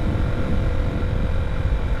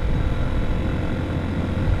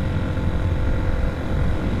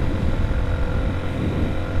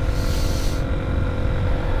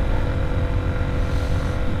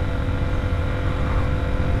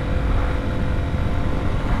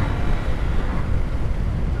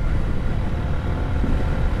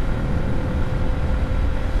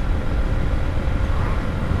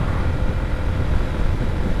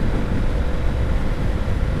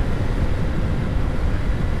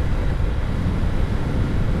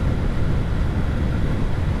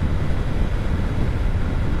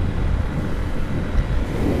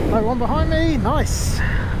 One behind me, nice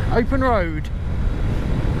open road.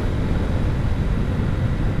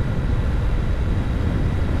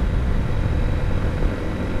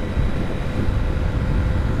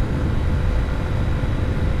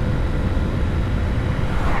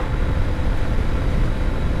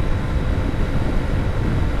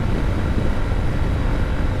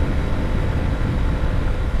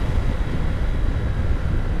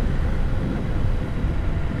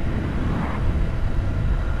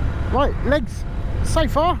 Right, legs so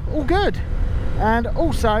far all good, and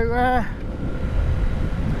also yeah,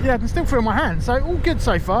 I can still feel my hand, so all good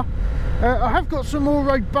so far. I have got some more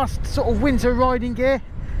robust sort of winter riding gear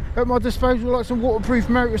at my disposal, like some waterproof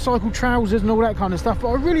motorcycle trousers and all that kind of stuff, but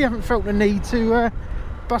I really haven't felt the need to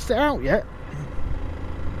bust it out yet.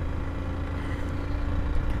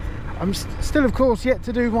 I'm still, of course, yet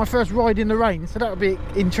to do my first ride in the rain, so that'll be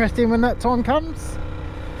interesting when that time comes.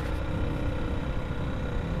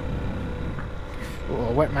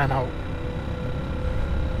 Oh, wet manhole.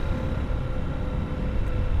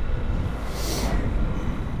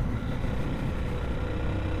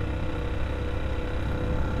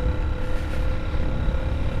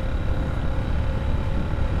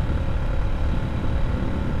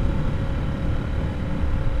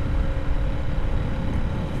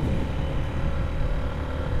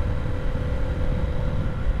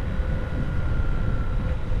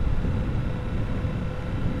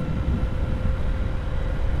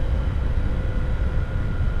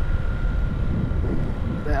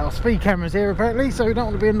 Speed cameras here apparently, so we don't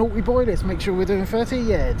want to be a naughty boy. Let's make sure we're doing 30.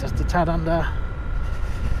 Yeah, just a tad under.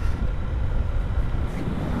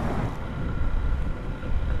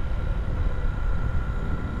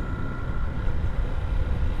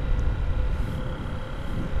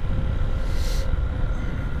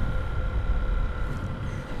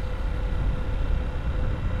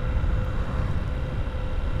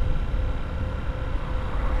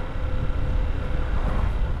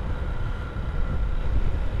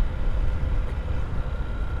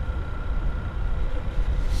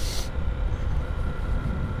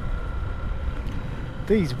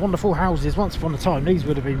 These wonderful houses, once upon a time, these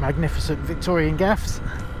would have been magnificent Victorian gaffs.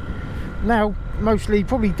 Now, mostly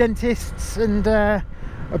probably dentists and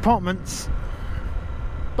apartments.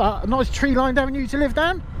 But a nice tree-lined avenue to live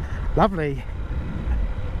down. Lovely.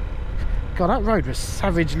 God, that road was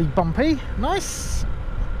savagely bumpy. Nice.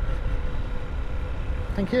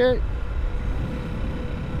 Thank you.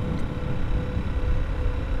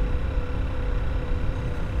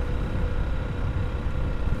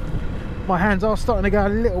 My hands are starting to go a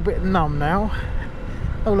little bit numb now.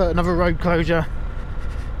 Oh look, another road closure.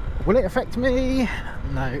 Will it affect me?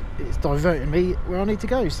 No, it's diverting me where I need to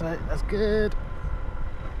go, so that's good.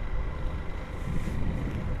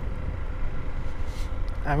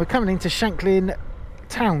 And we're coming into Shanklin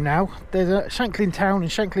town now. There's a Shanklin town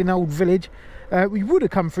and Shanklin Old Village. We would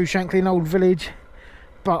have come through Shanklin Old Village,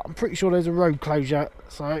 but I'm pretty sure there's a road closure,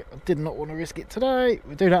 so I did not want to risk it today.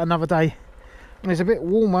 We'll do that another day when it's a bit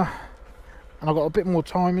warmer and I've got a bit more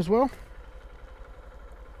time as well.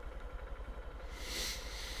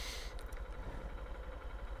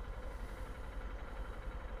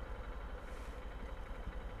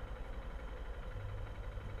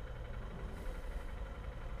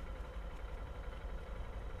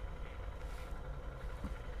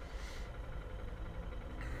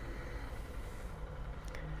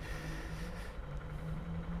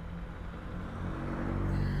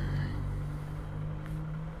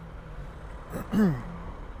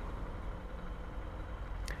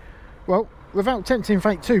 Well, without tempting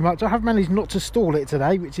fate too much, I have managed not to stall it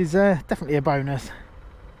today, which is definitely a bonus.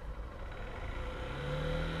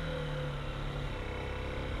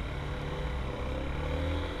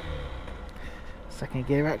 Second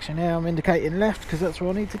gear action now, I'm indicating left because that's where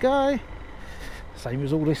I need to go. Same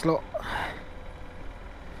as all this lot.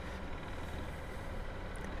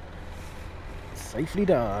 Safely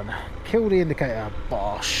done. Kill the indicator,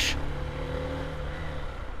 bosh.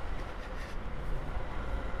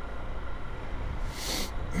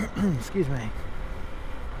 Excuse me.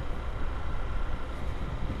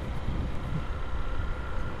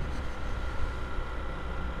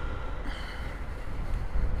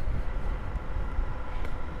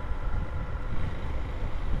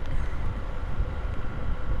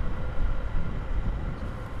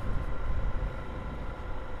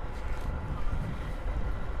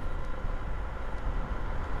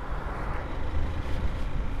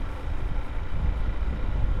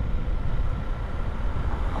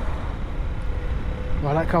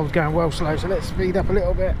 Well, that car's going well slow, so let's speed up a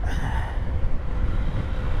little bit.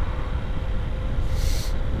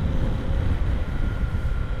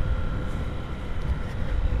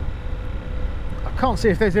 I can't see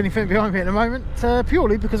if there's anything behind me at the moment,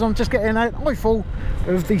 purely because I'm just getting an eyeful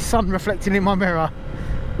of the sun reflecting in my mirror.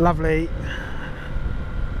 Lovely.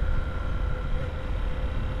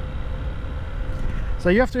 So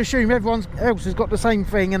you have to assume everyone else has got the same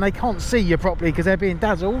thing and they can't see you properly because they're being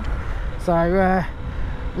dazzled. So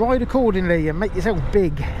ride accordingly and make yourself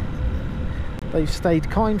big. They've stayed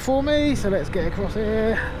kind for me, so let's get across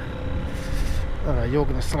here. You're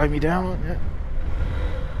going to slow me down, aren't you?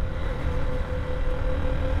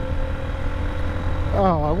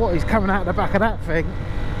 Oh, what is coming out the back of that thing?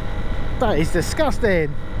 That is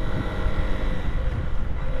disgusting.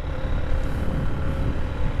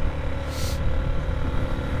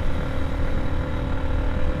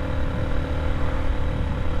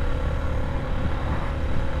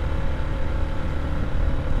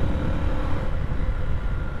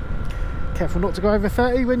 Careful not to go over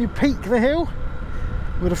 30 when you peak the hill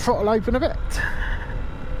with the throttle open a bit.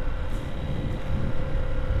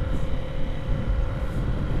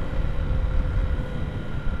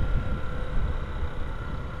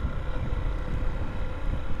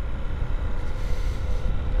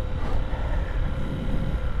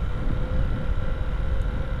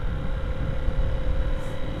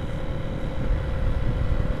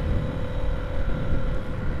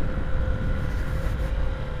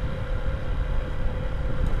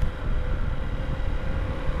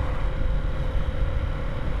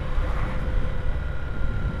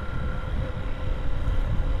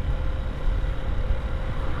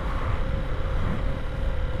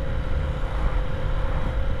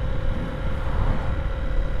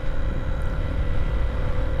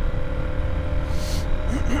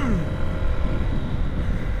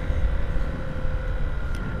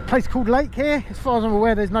 Place called Lake here. As far as I'm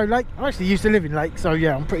aware, there's no lake. I actually used to live in Lake, so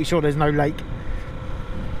yeah, I'm pretty sure there's no lake.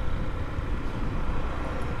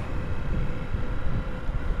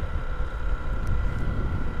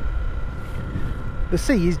 The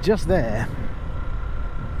sea is just there.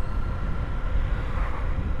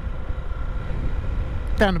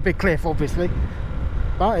 Down a big cliff, obviously,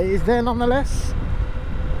 but it is there nonetheless.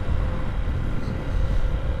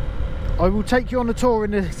 I will take you on a tour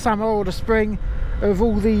in the summer or the spring of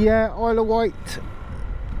all the Isle of Wight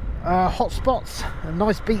hot spots and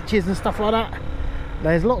nice beaches and stuff like that.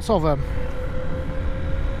 There's lots of them.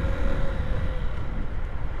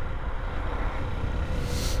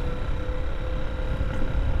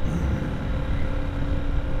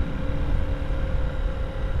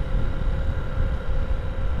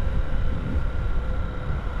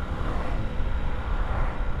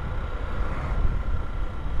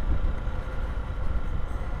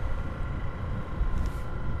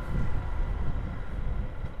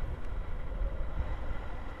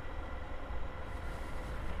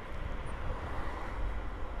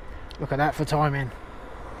 Look at that for timing.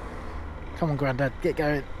 Come on, Grandad, get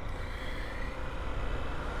going.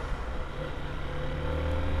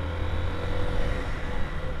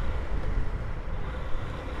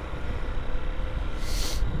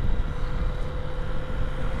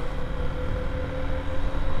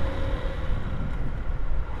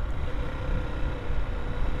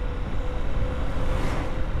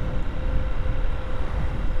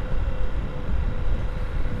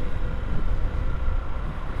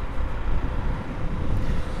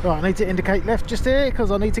 Right, I need to indicate left just here because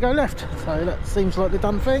I need to go left. So that seems like the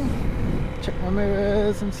done thing. Check my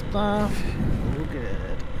mirrors and stuff. All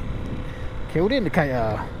good. Killed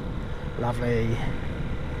indicator. Lovely.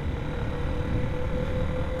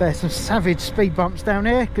 There's some savage speed bumps down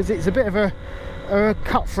here because it's a bit of a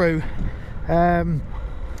cut through.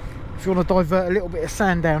 If you want to divert a little bit of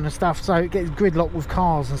sand down and stuff, so it gets gridlocked with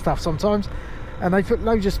cars and stuff sometimes. And they put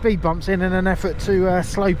loads of speed bumps in an effort to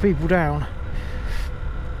slow people down.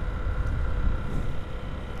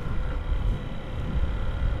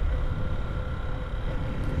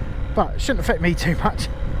 But it shouldn't affect me too much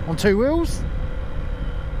on two wheels.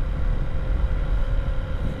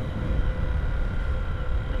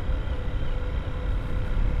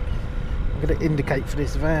 I'm going to indicate for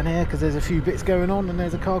this van here because there's a few bits going on and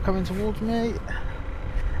there's a car coming towards me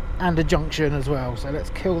and a junction as well, so let's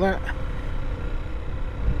kill that.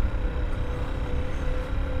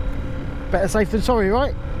 Better safe than sorry,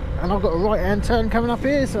 right? And I've got a right hand turn coming up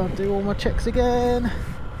here, so I'll do all my checks again.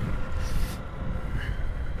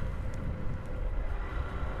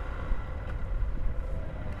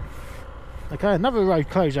 Okay, another road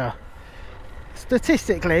closure.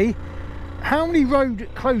 Statistically, how many road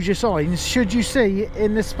closure signs should you see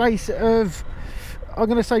in the space of, I'm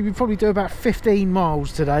going to say we probably do about 15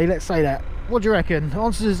 miles today, let's say that. What do you reckon?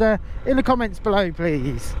 Answers in the comments below,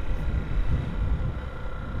 please.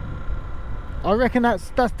 I reckon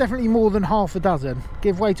that's definitely more than half a dozen.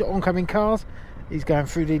 Give way to oncoming cars. He's going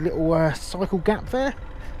through the little cycle gap there.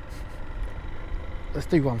 Let's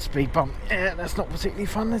do one speed bump. Yeah, that's not particularly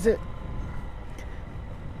fun, is it?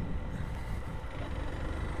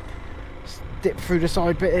 Dip through the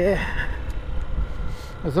side bit here.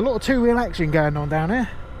 There's a lot of two-wheel action going on down here.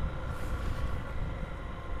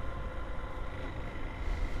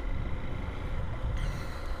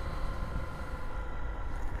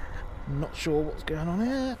 I'm not sure what's going on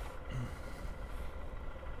here.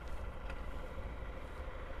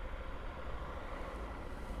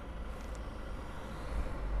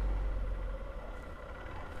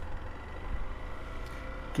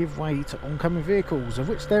 give way to oncoming vehicles, of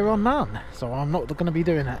which there are none, so I'm not going to be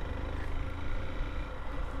doing that.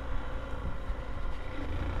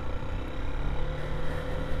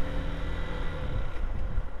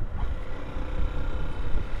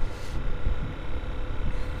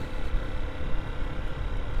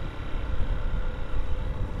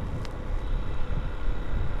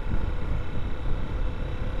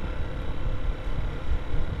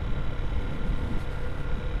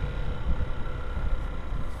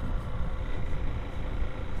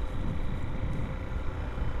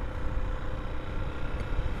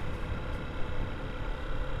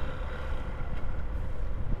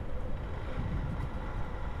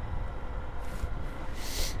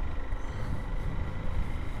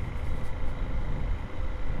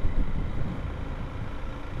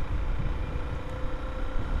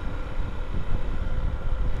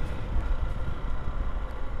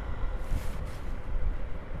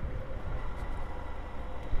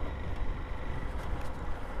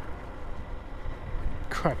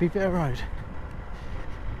 Crappy bit of road.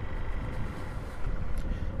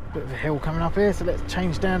 Bit of a hill coming up here, so let's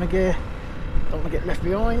change down a gear. Don't want to get left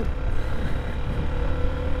behind.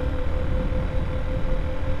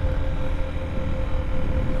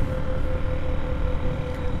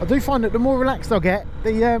 I do find that the more relaxed I get,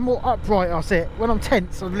 the more upright I sit. When I'm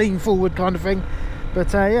tense, I lean forward kind of thing.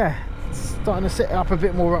 But yeah, it's starting to sit up a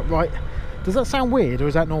bit more upright. Does that sound weird, or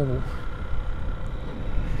is that normal?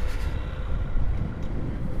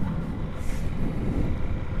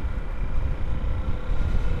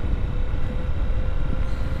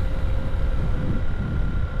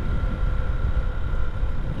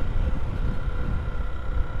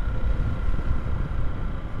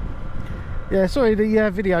 Yeah, sorry, the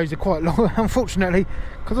videos are quite long, unfortunately,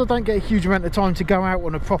 because I don't get a huge amount of time to go out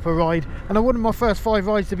on a proper ride, and I wanted my first 5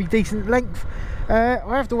 rides to be decent length. I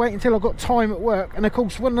have to wait until I've got time at work, and of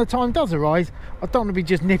course when the time does arise, I don't want to be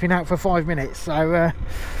just nipping out for 5 minutes, so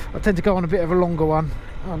I tend to go on a bit of a longer one.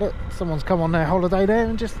 Oh look, someone's come on their holiday there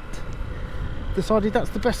and just decided that's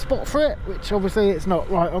the best spot for it, which obviously it's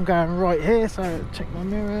not. Right, I'm going right here, so check my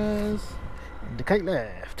mirrors, indicate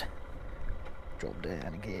left, drop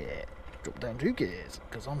down a gear. Drop down 2 gears,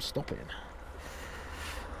 because I'm stopping.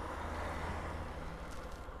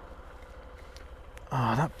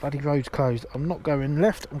 Ah, that bloody road's closed. I'm not going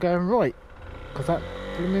left, I'm going right, because that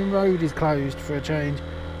blooming road is closed for a change.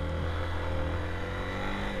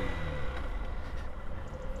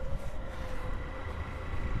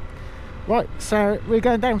 Right, so we're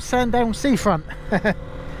going down Sandown Seafront.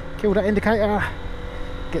 Kill that indicator,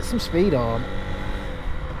 get some speed on.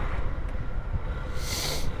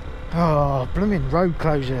 Oh, blooming road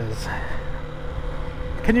closures.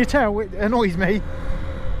 Can you tell it annoys me?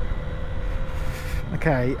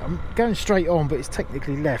 Okay, I'm going straight on, but it's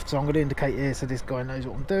technically left, so I'm going to indicate here so this guy knows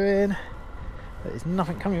what I'm doing. There's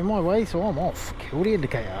nothing coming my way, so I'm off. Kill the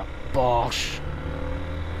indicator. Bosh.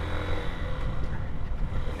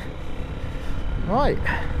 Right.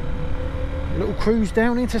 A little cruise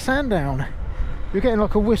down into Sandown. You're getting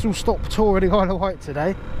like a whistle-stop tour of the Isle of Wight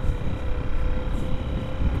today.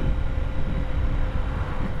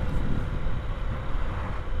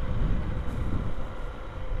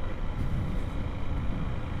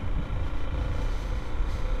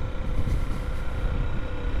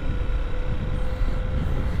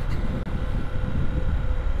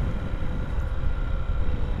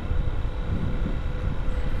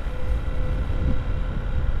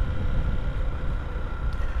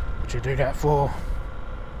 You do that for?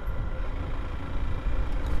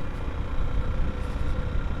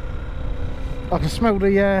 I can smell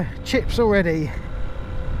the chips already.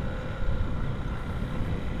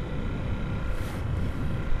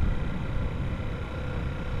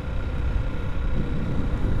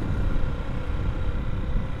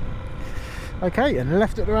 Okay, and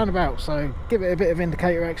left at the roundabout, so give it a bit of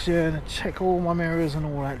indicator action, check all my mirrors and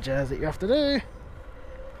all that jazz that you have to do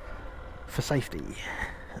for safety.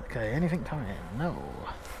 Okay, anything coming? No.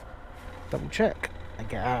 Double check and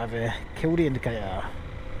get out of here. Kill the indicator.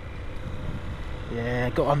 Yeah,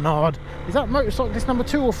 got a nod. Is that motorcyclist number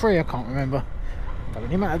 2 or 3? I can't remember. Don't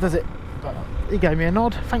really matter, does it? But he gave me a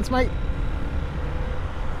nod. Thanks, mate.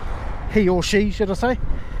 He or she, should I say?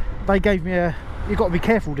 They gave me a... You've got to be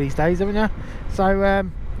careful these days, haven't you?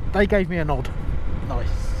 So they gave me a nod.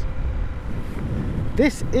 Nice.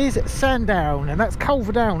 This is Sandown, and that's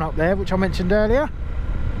Culver Down up there, which I mentioned earlier.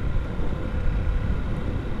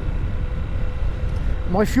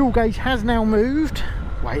 My fuel gauge has now moved.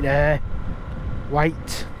 Wait there.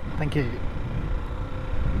 Wait. Thank you.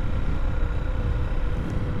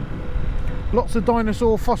 Lots of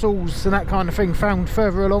dinosaur fossils and that kind of thing found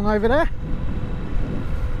further along over there.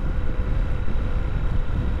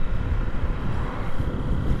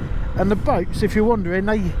 And the boats, if you're wondering,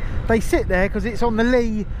 they sit there because it's on the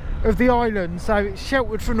lee of the island, so it's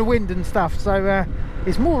sheltered from the wind and stuff, so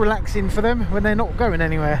it's more relaxing for them when they're not going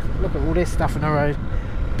anywhere. Look at all this stuff in the road.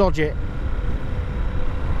 Dodge it.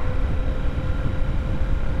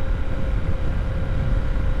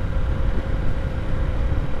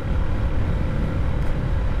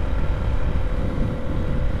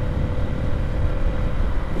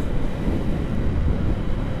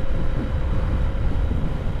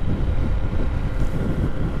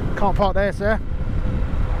 Can't park there, sir.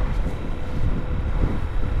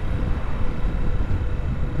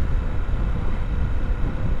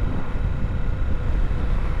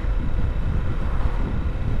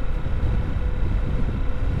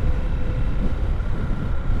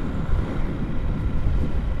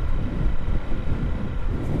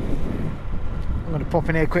 I'm going to pop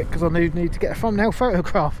in here quick because I need to get a thumbnail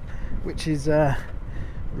photograph, which is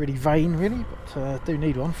really vain, really, but do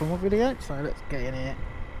need one for my video. So let's get in here.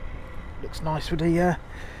 Looks nice with the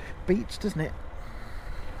beach, doesn't it?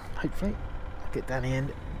 Hopefully. I'll get down the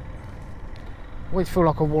end. Always feel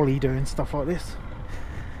like a Wally doing stuff like this.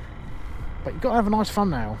 But you've got to have a nice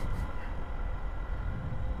thumbnail.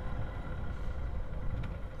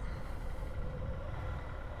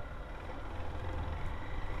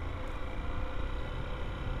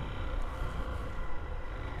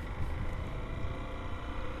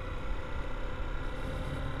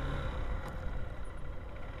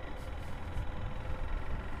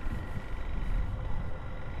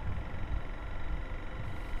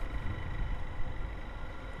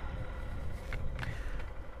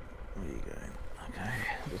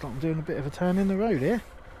 Looks like I'm doing a bit of a turn in the road here.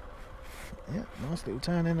 Yeah, nice little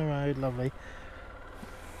turn in the road, lovely.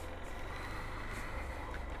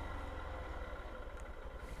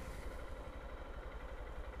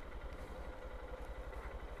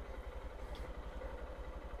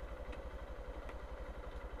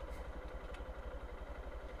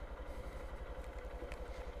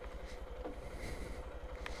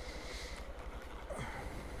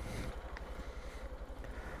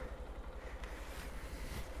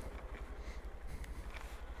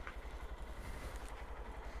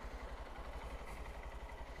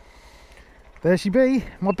 There she be,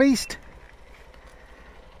 my beast.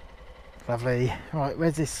 Lovely. Right,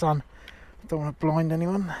 where's this sun? Don't want to blind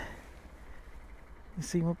anyone. You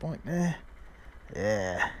see my bike there?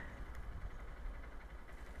 Yeah.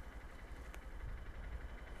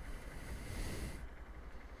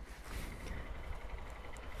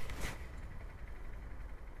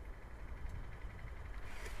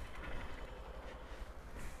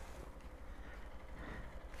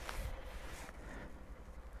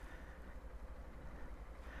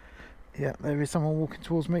 Yeah, there is someone walking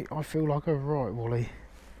towards me. I feel like a right Wally.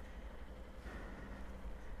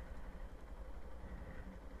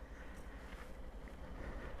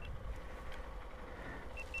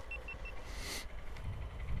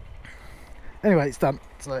 Anyway, it's done.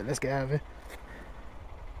 So let's get out of here.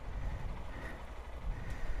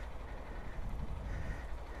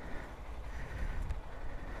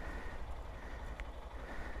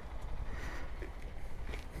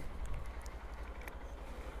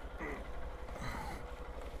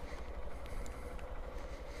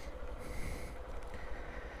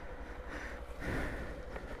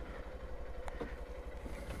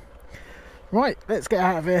 Right, let's get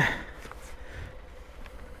out of here.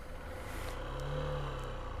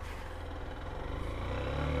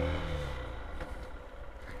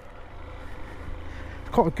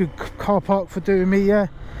 Quite a good car park for doing me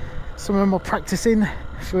some of my practicing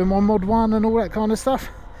for my mod 1 and all that kind of stuff.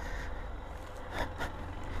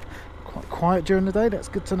 Quite quiet during the day, that's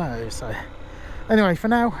good to know. So anyway, for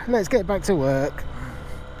now, let's get back to work.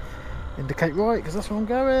 Indicate right, because that's where I'm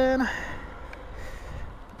going.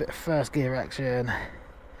 Bit of first gear action,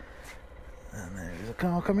 and there is a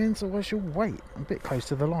car coming, so I shall wait. I'm a bit close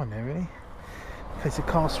to the line there, really, in case the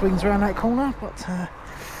car swings around that corner, but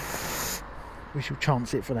we shall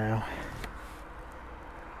chance it for now.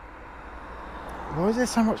 Why is there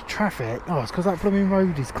so much traffic? Oh, it's because that blooming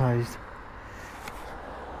road is closed.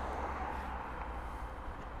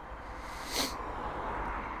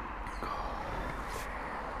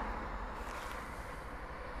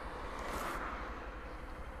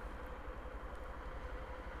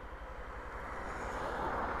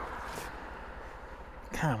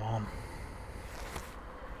 Come on.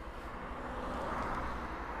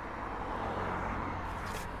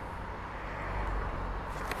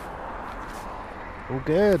 All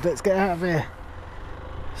good, let's get out of here.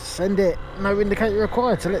 Send it, no indicator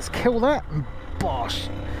required, so let's kill that and bosh.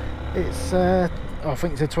 It's, I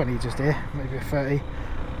think it's a 20 just here, maybe a 30.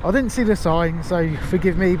 I didn't see the sign, so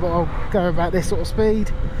forgive me, but I'll go about this sort of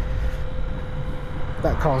speed.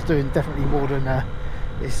 That car's doing definitely more than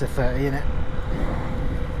it's a 30, isn't it?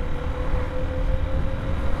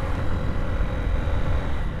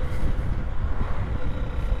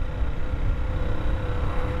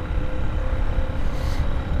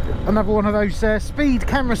 Another one of those speed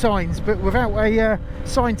camera signs, but without a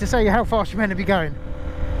sign to say how fast you're meant to be going.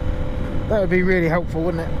 That would be really helpful,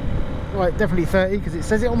 wouldn't it? Right, definitely 30 because it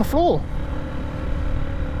says it on the floor.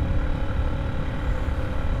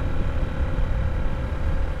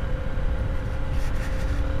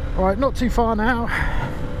 Right, not too far now.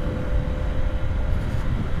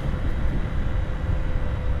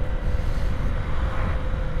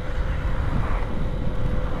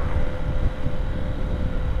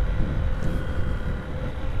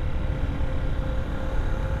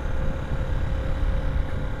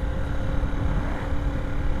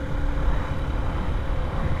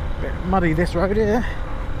 Muddy this road here.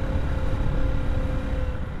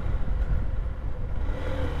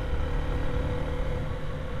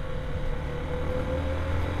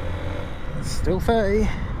 It's still 30.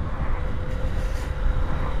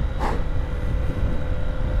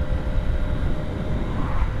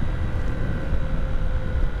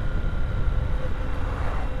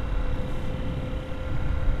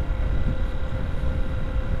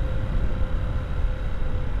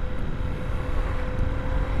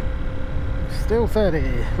 Still 30.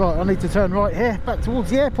 Right, I need to turn right here, back towards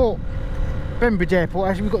the airport. Bembridge Airport.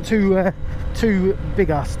 Actually, we've got two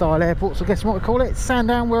bigger style airports, I guess what we call it.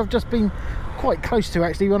 Sandown, where I've just been quite close to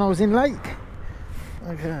actually when I was in Lake.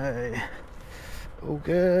 Okay, all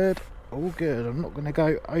good, all good. I'm not going to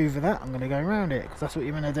go over that, I'm going to go around it, because that's what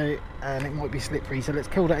you're going to do, and it might be slippery, so let's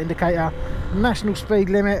kill that indicator. National speed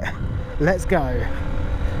limit, let's go.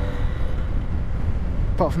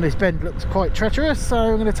 Apart from this bend looks quite treacherous, so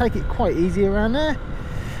I'm going to take it quite easy around there.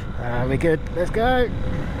 We're good, let's go.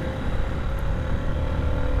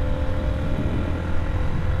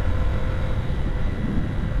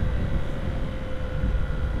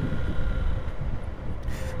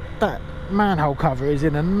 That manhole cover is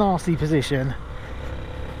in a nasty position.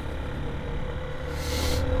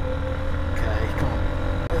 Okay, come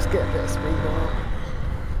on, let's get a bit of speed on.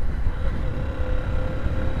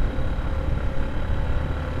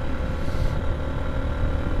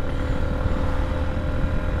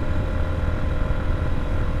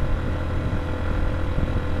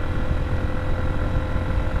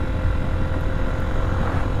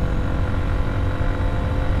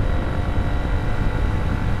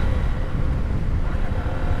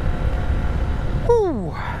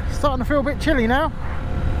 Starting to feel a bit chilly now.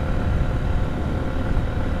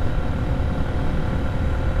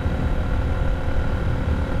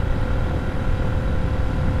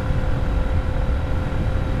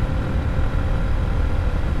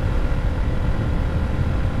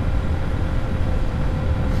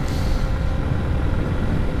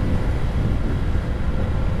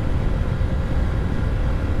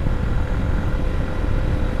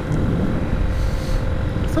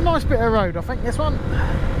 It's a nice bit of road, I think, this one.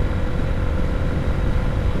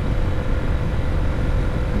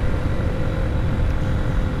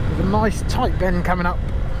 Nice tight bend coming up,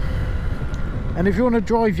 and if you want to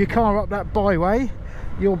drive your car up that byway,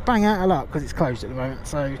 you'll bang out of luck because it's closed at the moment,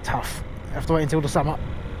 so tough. You have to wait until the summer.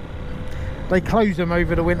 They close them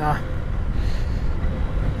over the winter.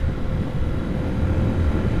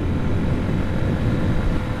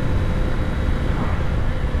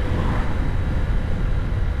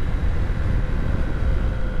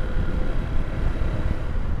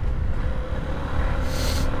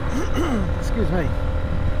 Excuse me.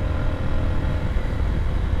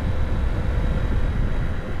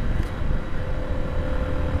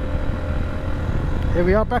 Here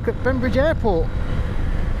we are back at Bembridge Airport.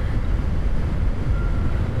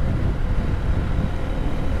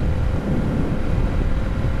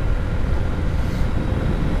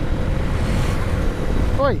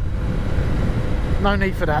 Oi! No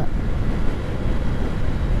need for that.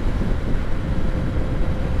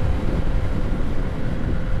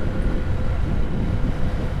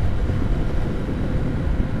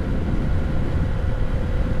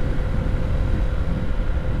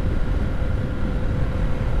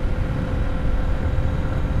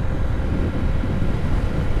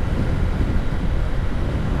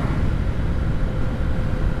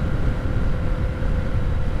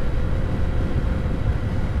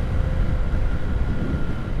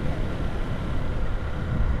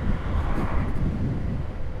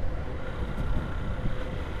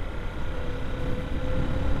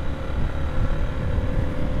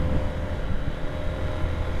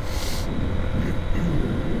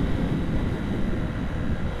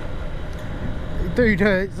 dude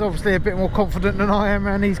is obviously a bit more confident than I am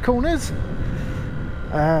around these corners.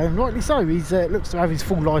 Rightly so. He's looks to have his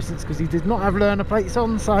full license because he did not have learner plates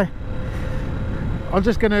on, so I'm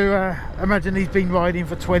just going to imagine he's been riding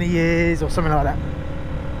for 20 years or something like that.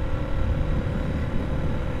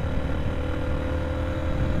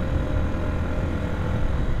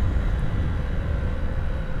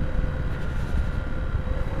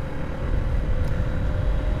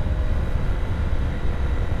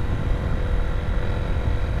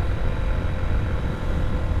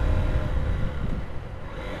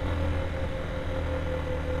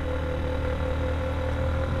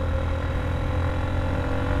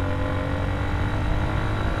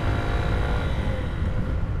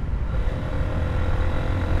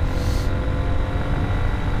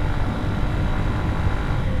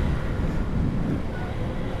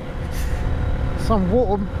 Some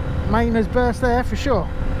water main has burst there for sure.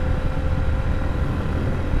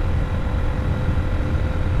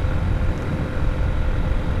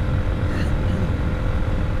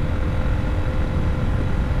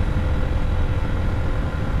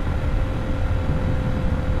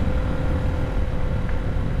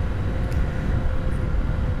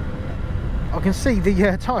 I can see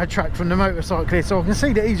the tyre track from the motorcyclist, so I can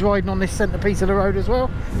see that he's riding on this centrepiece of the road as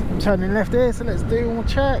well. I'm turning left here, so let's do more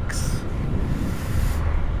checks.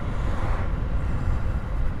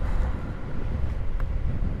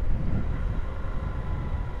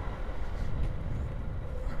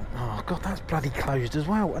 Oh god, that's bloody closed as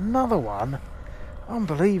well. Another one.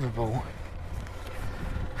 Unbelievable.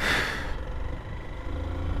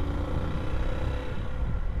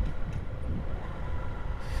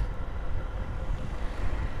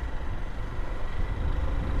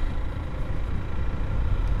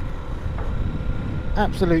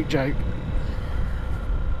 Absolute joke.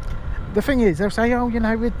 The thing is, they'll say, oh, you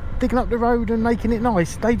know, we're digging up the road and making it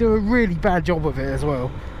nice. They do a really bad job of it as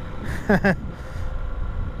well.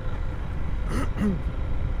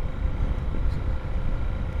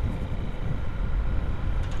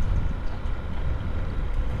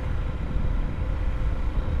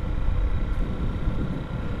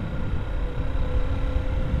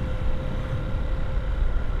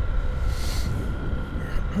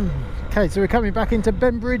 Okay, so we're coming back into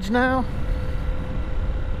Bembridge now.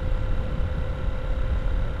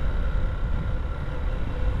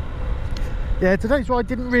 Yeah, today's ride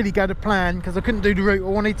didn't really go to plan because I couldn't do the route I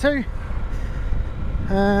wanted to.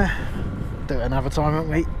 Do it another time, won't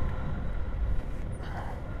we?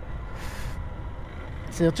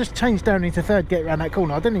 See, I've just changed down into third gear around that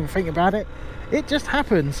corner. I didn't even think about it. It just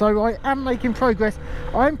happened. So I am making progress.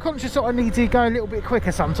 I am conscious that I need to go a little bit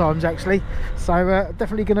quicker sometimes, actually. So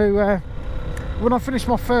definitely going to, when I finish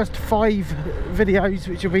my first 5 videos,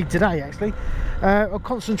 which will be today actually, I'll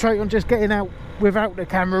concentrate on just getting out without the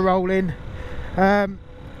camera rolling.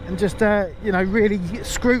 And just you know, really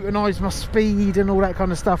scrutinise my speed and all that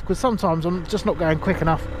kind of stuff, because sometimes I'm just not going quick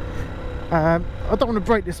enough. I don't want to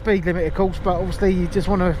break the speed limit, of course, but obviously you just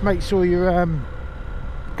want to make sure you're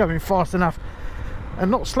going fast enough and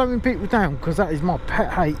not slowing people down, because that is my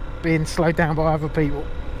pet hate, being slowed down by other people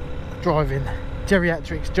driving.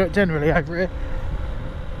 Geriatrics generally over here.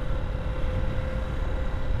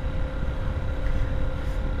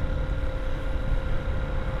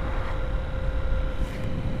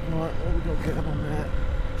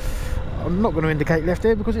 I'm not going to indicate left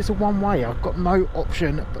here because it's a one-way. I've got no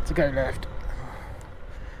option but to go left.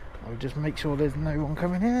 I'll just make sure there's no one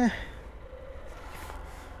coming here,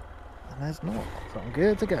 and there's not, so I'm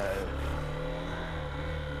good to go.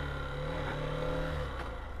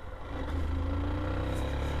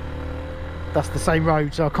 That's the same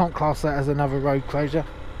road, so I can't class that as another road closure.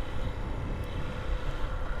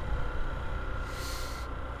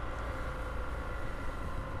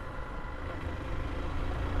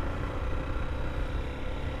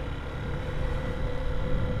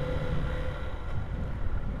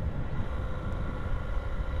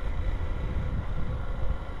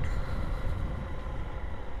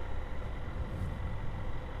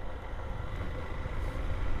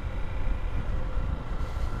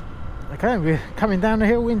 Okay, we're coming down the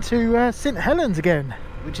hill into St Helens again,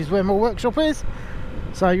 which is where my workshop is,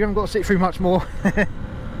 so you haven't got to sit through much more.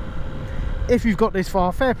 If you've got this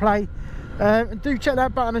far, fair play. Do check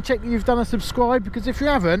that button and check that you've done a subscribe, because if you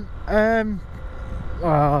haven't, well,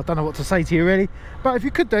 I don't know what to say to you really, but if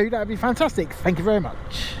you could do, that would be fantastic. Thank you very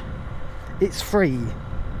much. It's free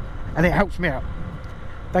and it helps me out.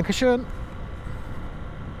 Dankeschön.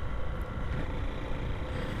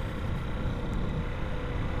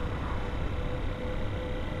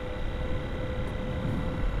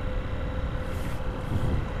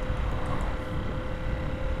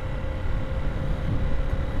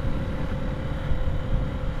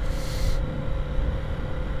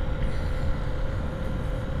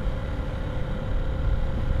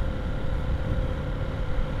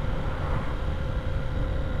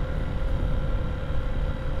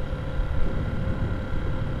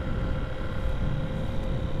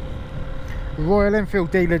 Royal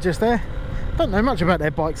Enfield dealer just there. Don't know much about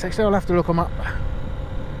their bikes actually, I'll have to look them up.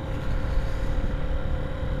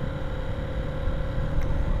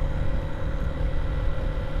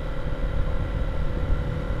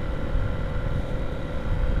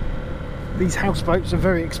 These houseboats are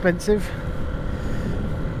very expensive.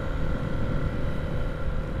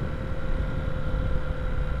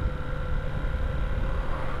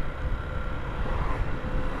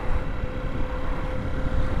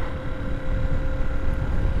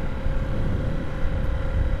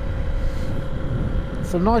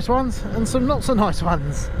 Some nice ones and some not so nice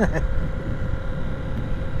ones.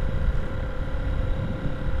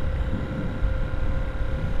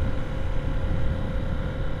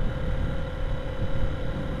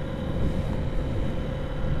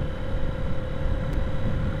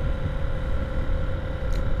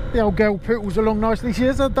 The old girl poodles along nicely. She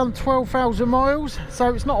has done 12,000 miles,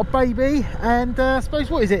 so it's not a baby. And I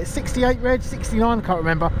suppose, what is it, 68 reg, 69, I can't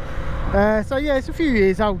remember. So yeah, it's a few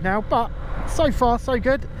years old now, but so far so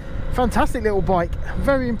good. Fantastic little bike.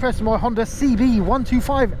 Very impressed with my Honda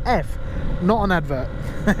CB125F. Not an advert.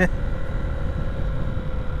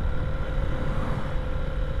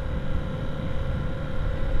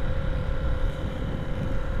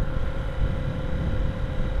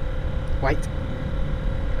 Wait.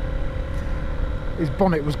 His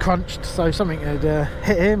bonnet was crunched, so something had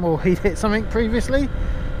hit him, or he'd hit something previously.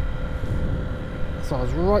 So I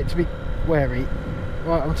was right to be wary.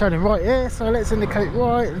 Right, I'm turning right here, so let's indicate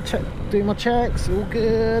right and check, do my checks. All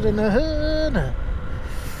good in the hood.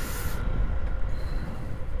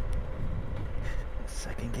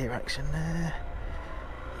 Second gear action there.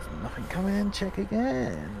 There's nothing coming. Check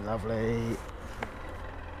again. Lovely. I'm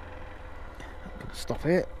going to stop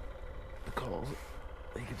it because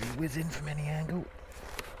he could be whizzing from any angle.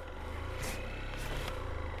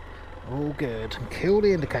 All good. Kill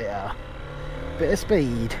the indicator. Bit of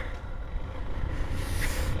speed.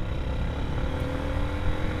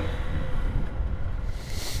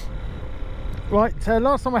 Right,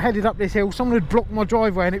 last time I headed up this hill, someone had blocked my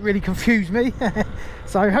driveway and it really confused me.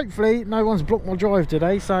 So hopefully no one's blocked my drive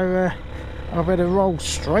today, so I better roll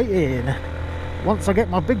straight in once I get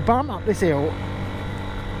my big bum up this hill.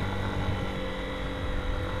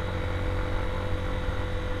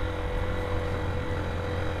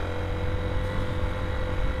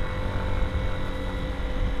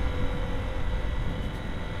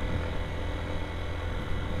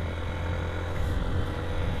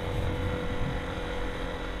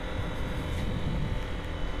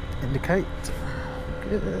 Indicate.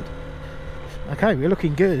 Good. Okay, we're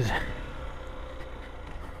looking good.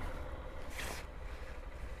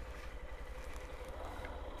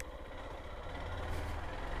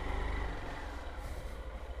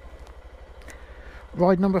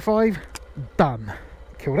 Ride number 5 done.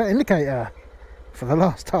 Kill that indicator for the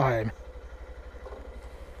last time.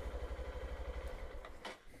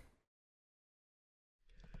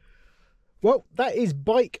 Well, that is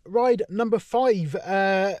bike ride number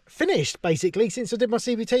 5 finished, basically. Since I did my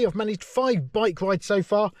CBT, I've managed 5 bike rides so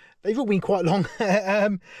far. They've all been quite long,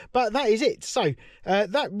 but that is it. So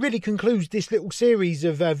that really concludes this little series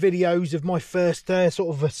of videos of my first sort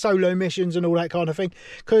of solo missions and all that kind of thing.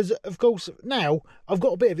 Because, of course, now I've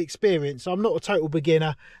got a bit of experience. I'm not a total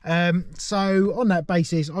beginner. So on that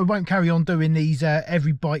basis, I won't carry on doing these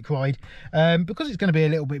every bike ride because it's going to be a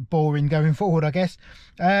little bit boring going forward, I guess.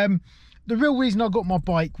 The real reason I got my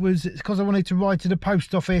bike was because I wanted to ride to the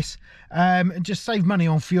post office and just save money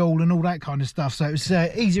on fuel and all that kind of stuff. So it was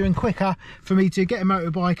easier and quicker for me to get a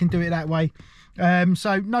motorbike and do it that way.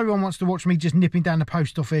 So no one wants to watch me just nipping down the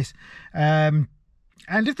post office. And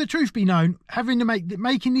if the truth be known, having to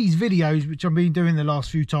making these videos, which I've been doing the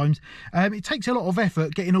last few times, it takes a lot of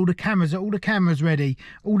effort getting all the cameras ready,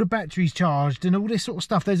 all the batteries charged and all this sort of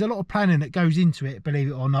stuff. There's a lot of planning that goes into it, believe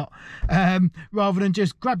it or not, rather than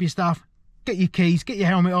just grab your stuff, get your keys, get your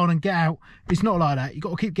helmet on and get out. It's not like that. You've got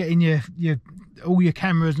to keep getting all your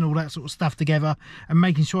cameras and all that sort of stuff together and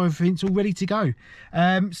making sure everything's all ready to go.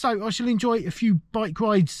 So I shall enjoy a few bike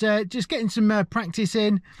rides, just getting some practice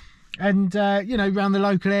in, and you know, around the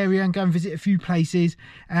local area, and go and visit a few places.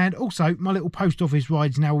 And also my little post office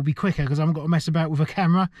rides now will be quicker because I haven't got to mess about with a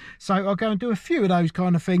camera, so I'll go and do a few of those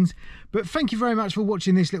kind of things. But thank you very much for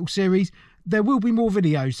watching this little series. There will be more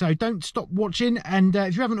videos, so don't stop watching. And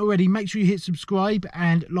if you haven't already, make sure you hit subscribe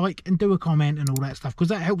and like and do a comment and all that stuff, because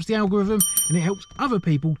that helps the algorithm and it helps other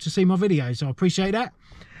people to see my videos, so I appreciate that.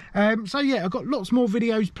 So yeah, I've got lots more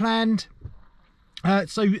videos planned.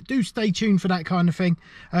 So do stay tuned for that kind of thing.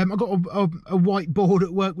 I've got a whiteboard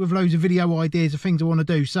at work with loads of video ideas of things I want to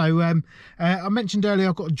do. So I mentioned earlier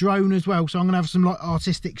I've got a drone as well, so I'm going to have some like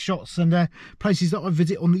artistic shots and places that I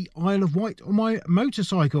visit on the Isle of Wight on my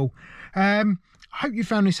motorcycle. I hope you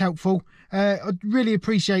found this helpful. I really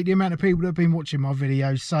appreciate the amount of people that have been watching my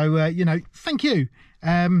videos, so you know, thank you.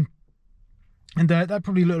 And that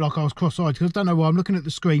probably looked like I was cross-eyed because I don't know why. I'm looking at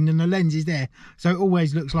the screen and the lens is there, so it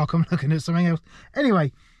always looks like I'm looking at something else.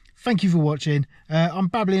 Anyway, thank you for watching. I'm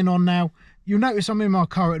babbling on now. You'll notice I'm in my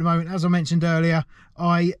car at the moment. As I mentioned earlier,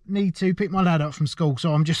 I need to pick my lad up from school,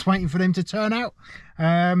 so I'm just waiting for them to turn out.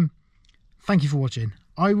 Thank you for watching.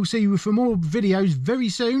 I will see you for more videos very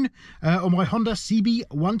soon on my Honda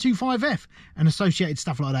CB125F and associated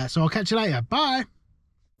stuff like that. So I'll catch you later. Bye.